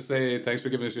would like to say thanks for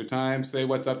giving us your time. Say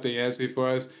what's up to Yancy for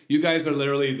us. You guys are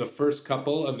literally the first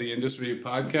couple of the industry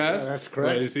podcast. Yeah, that's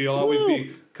correct. So you'll always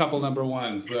be couple number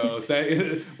one. So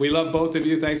we love both of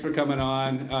you. Thanks for coming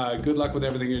on. Good luck with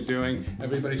everything you're doing.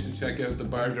 Everybody should check out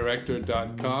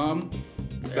thebardirector.com.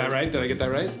 Is that right? Did I get that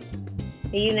right?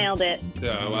 You nailed it.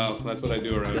 Yeah, well, that's what I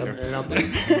do around here. Yep.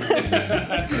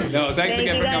 No, thanks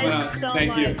again for coming on. So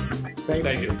Thank you. much.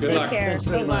 Thank you. Good Take luck. care. Thanks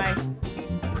very much. Bye-bye.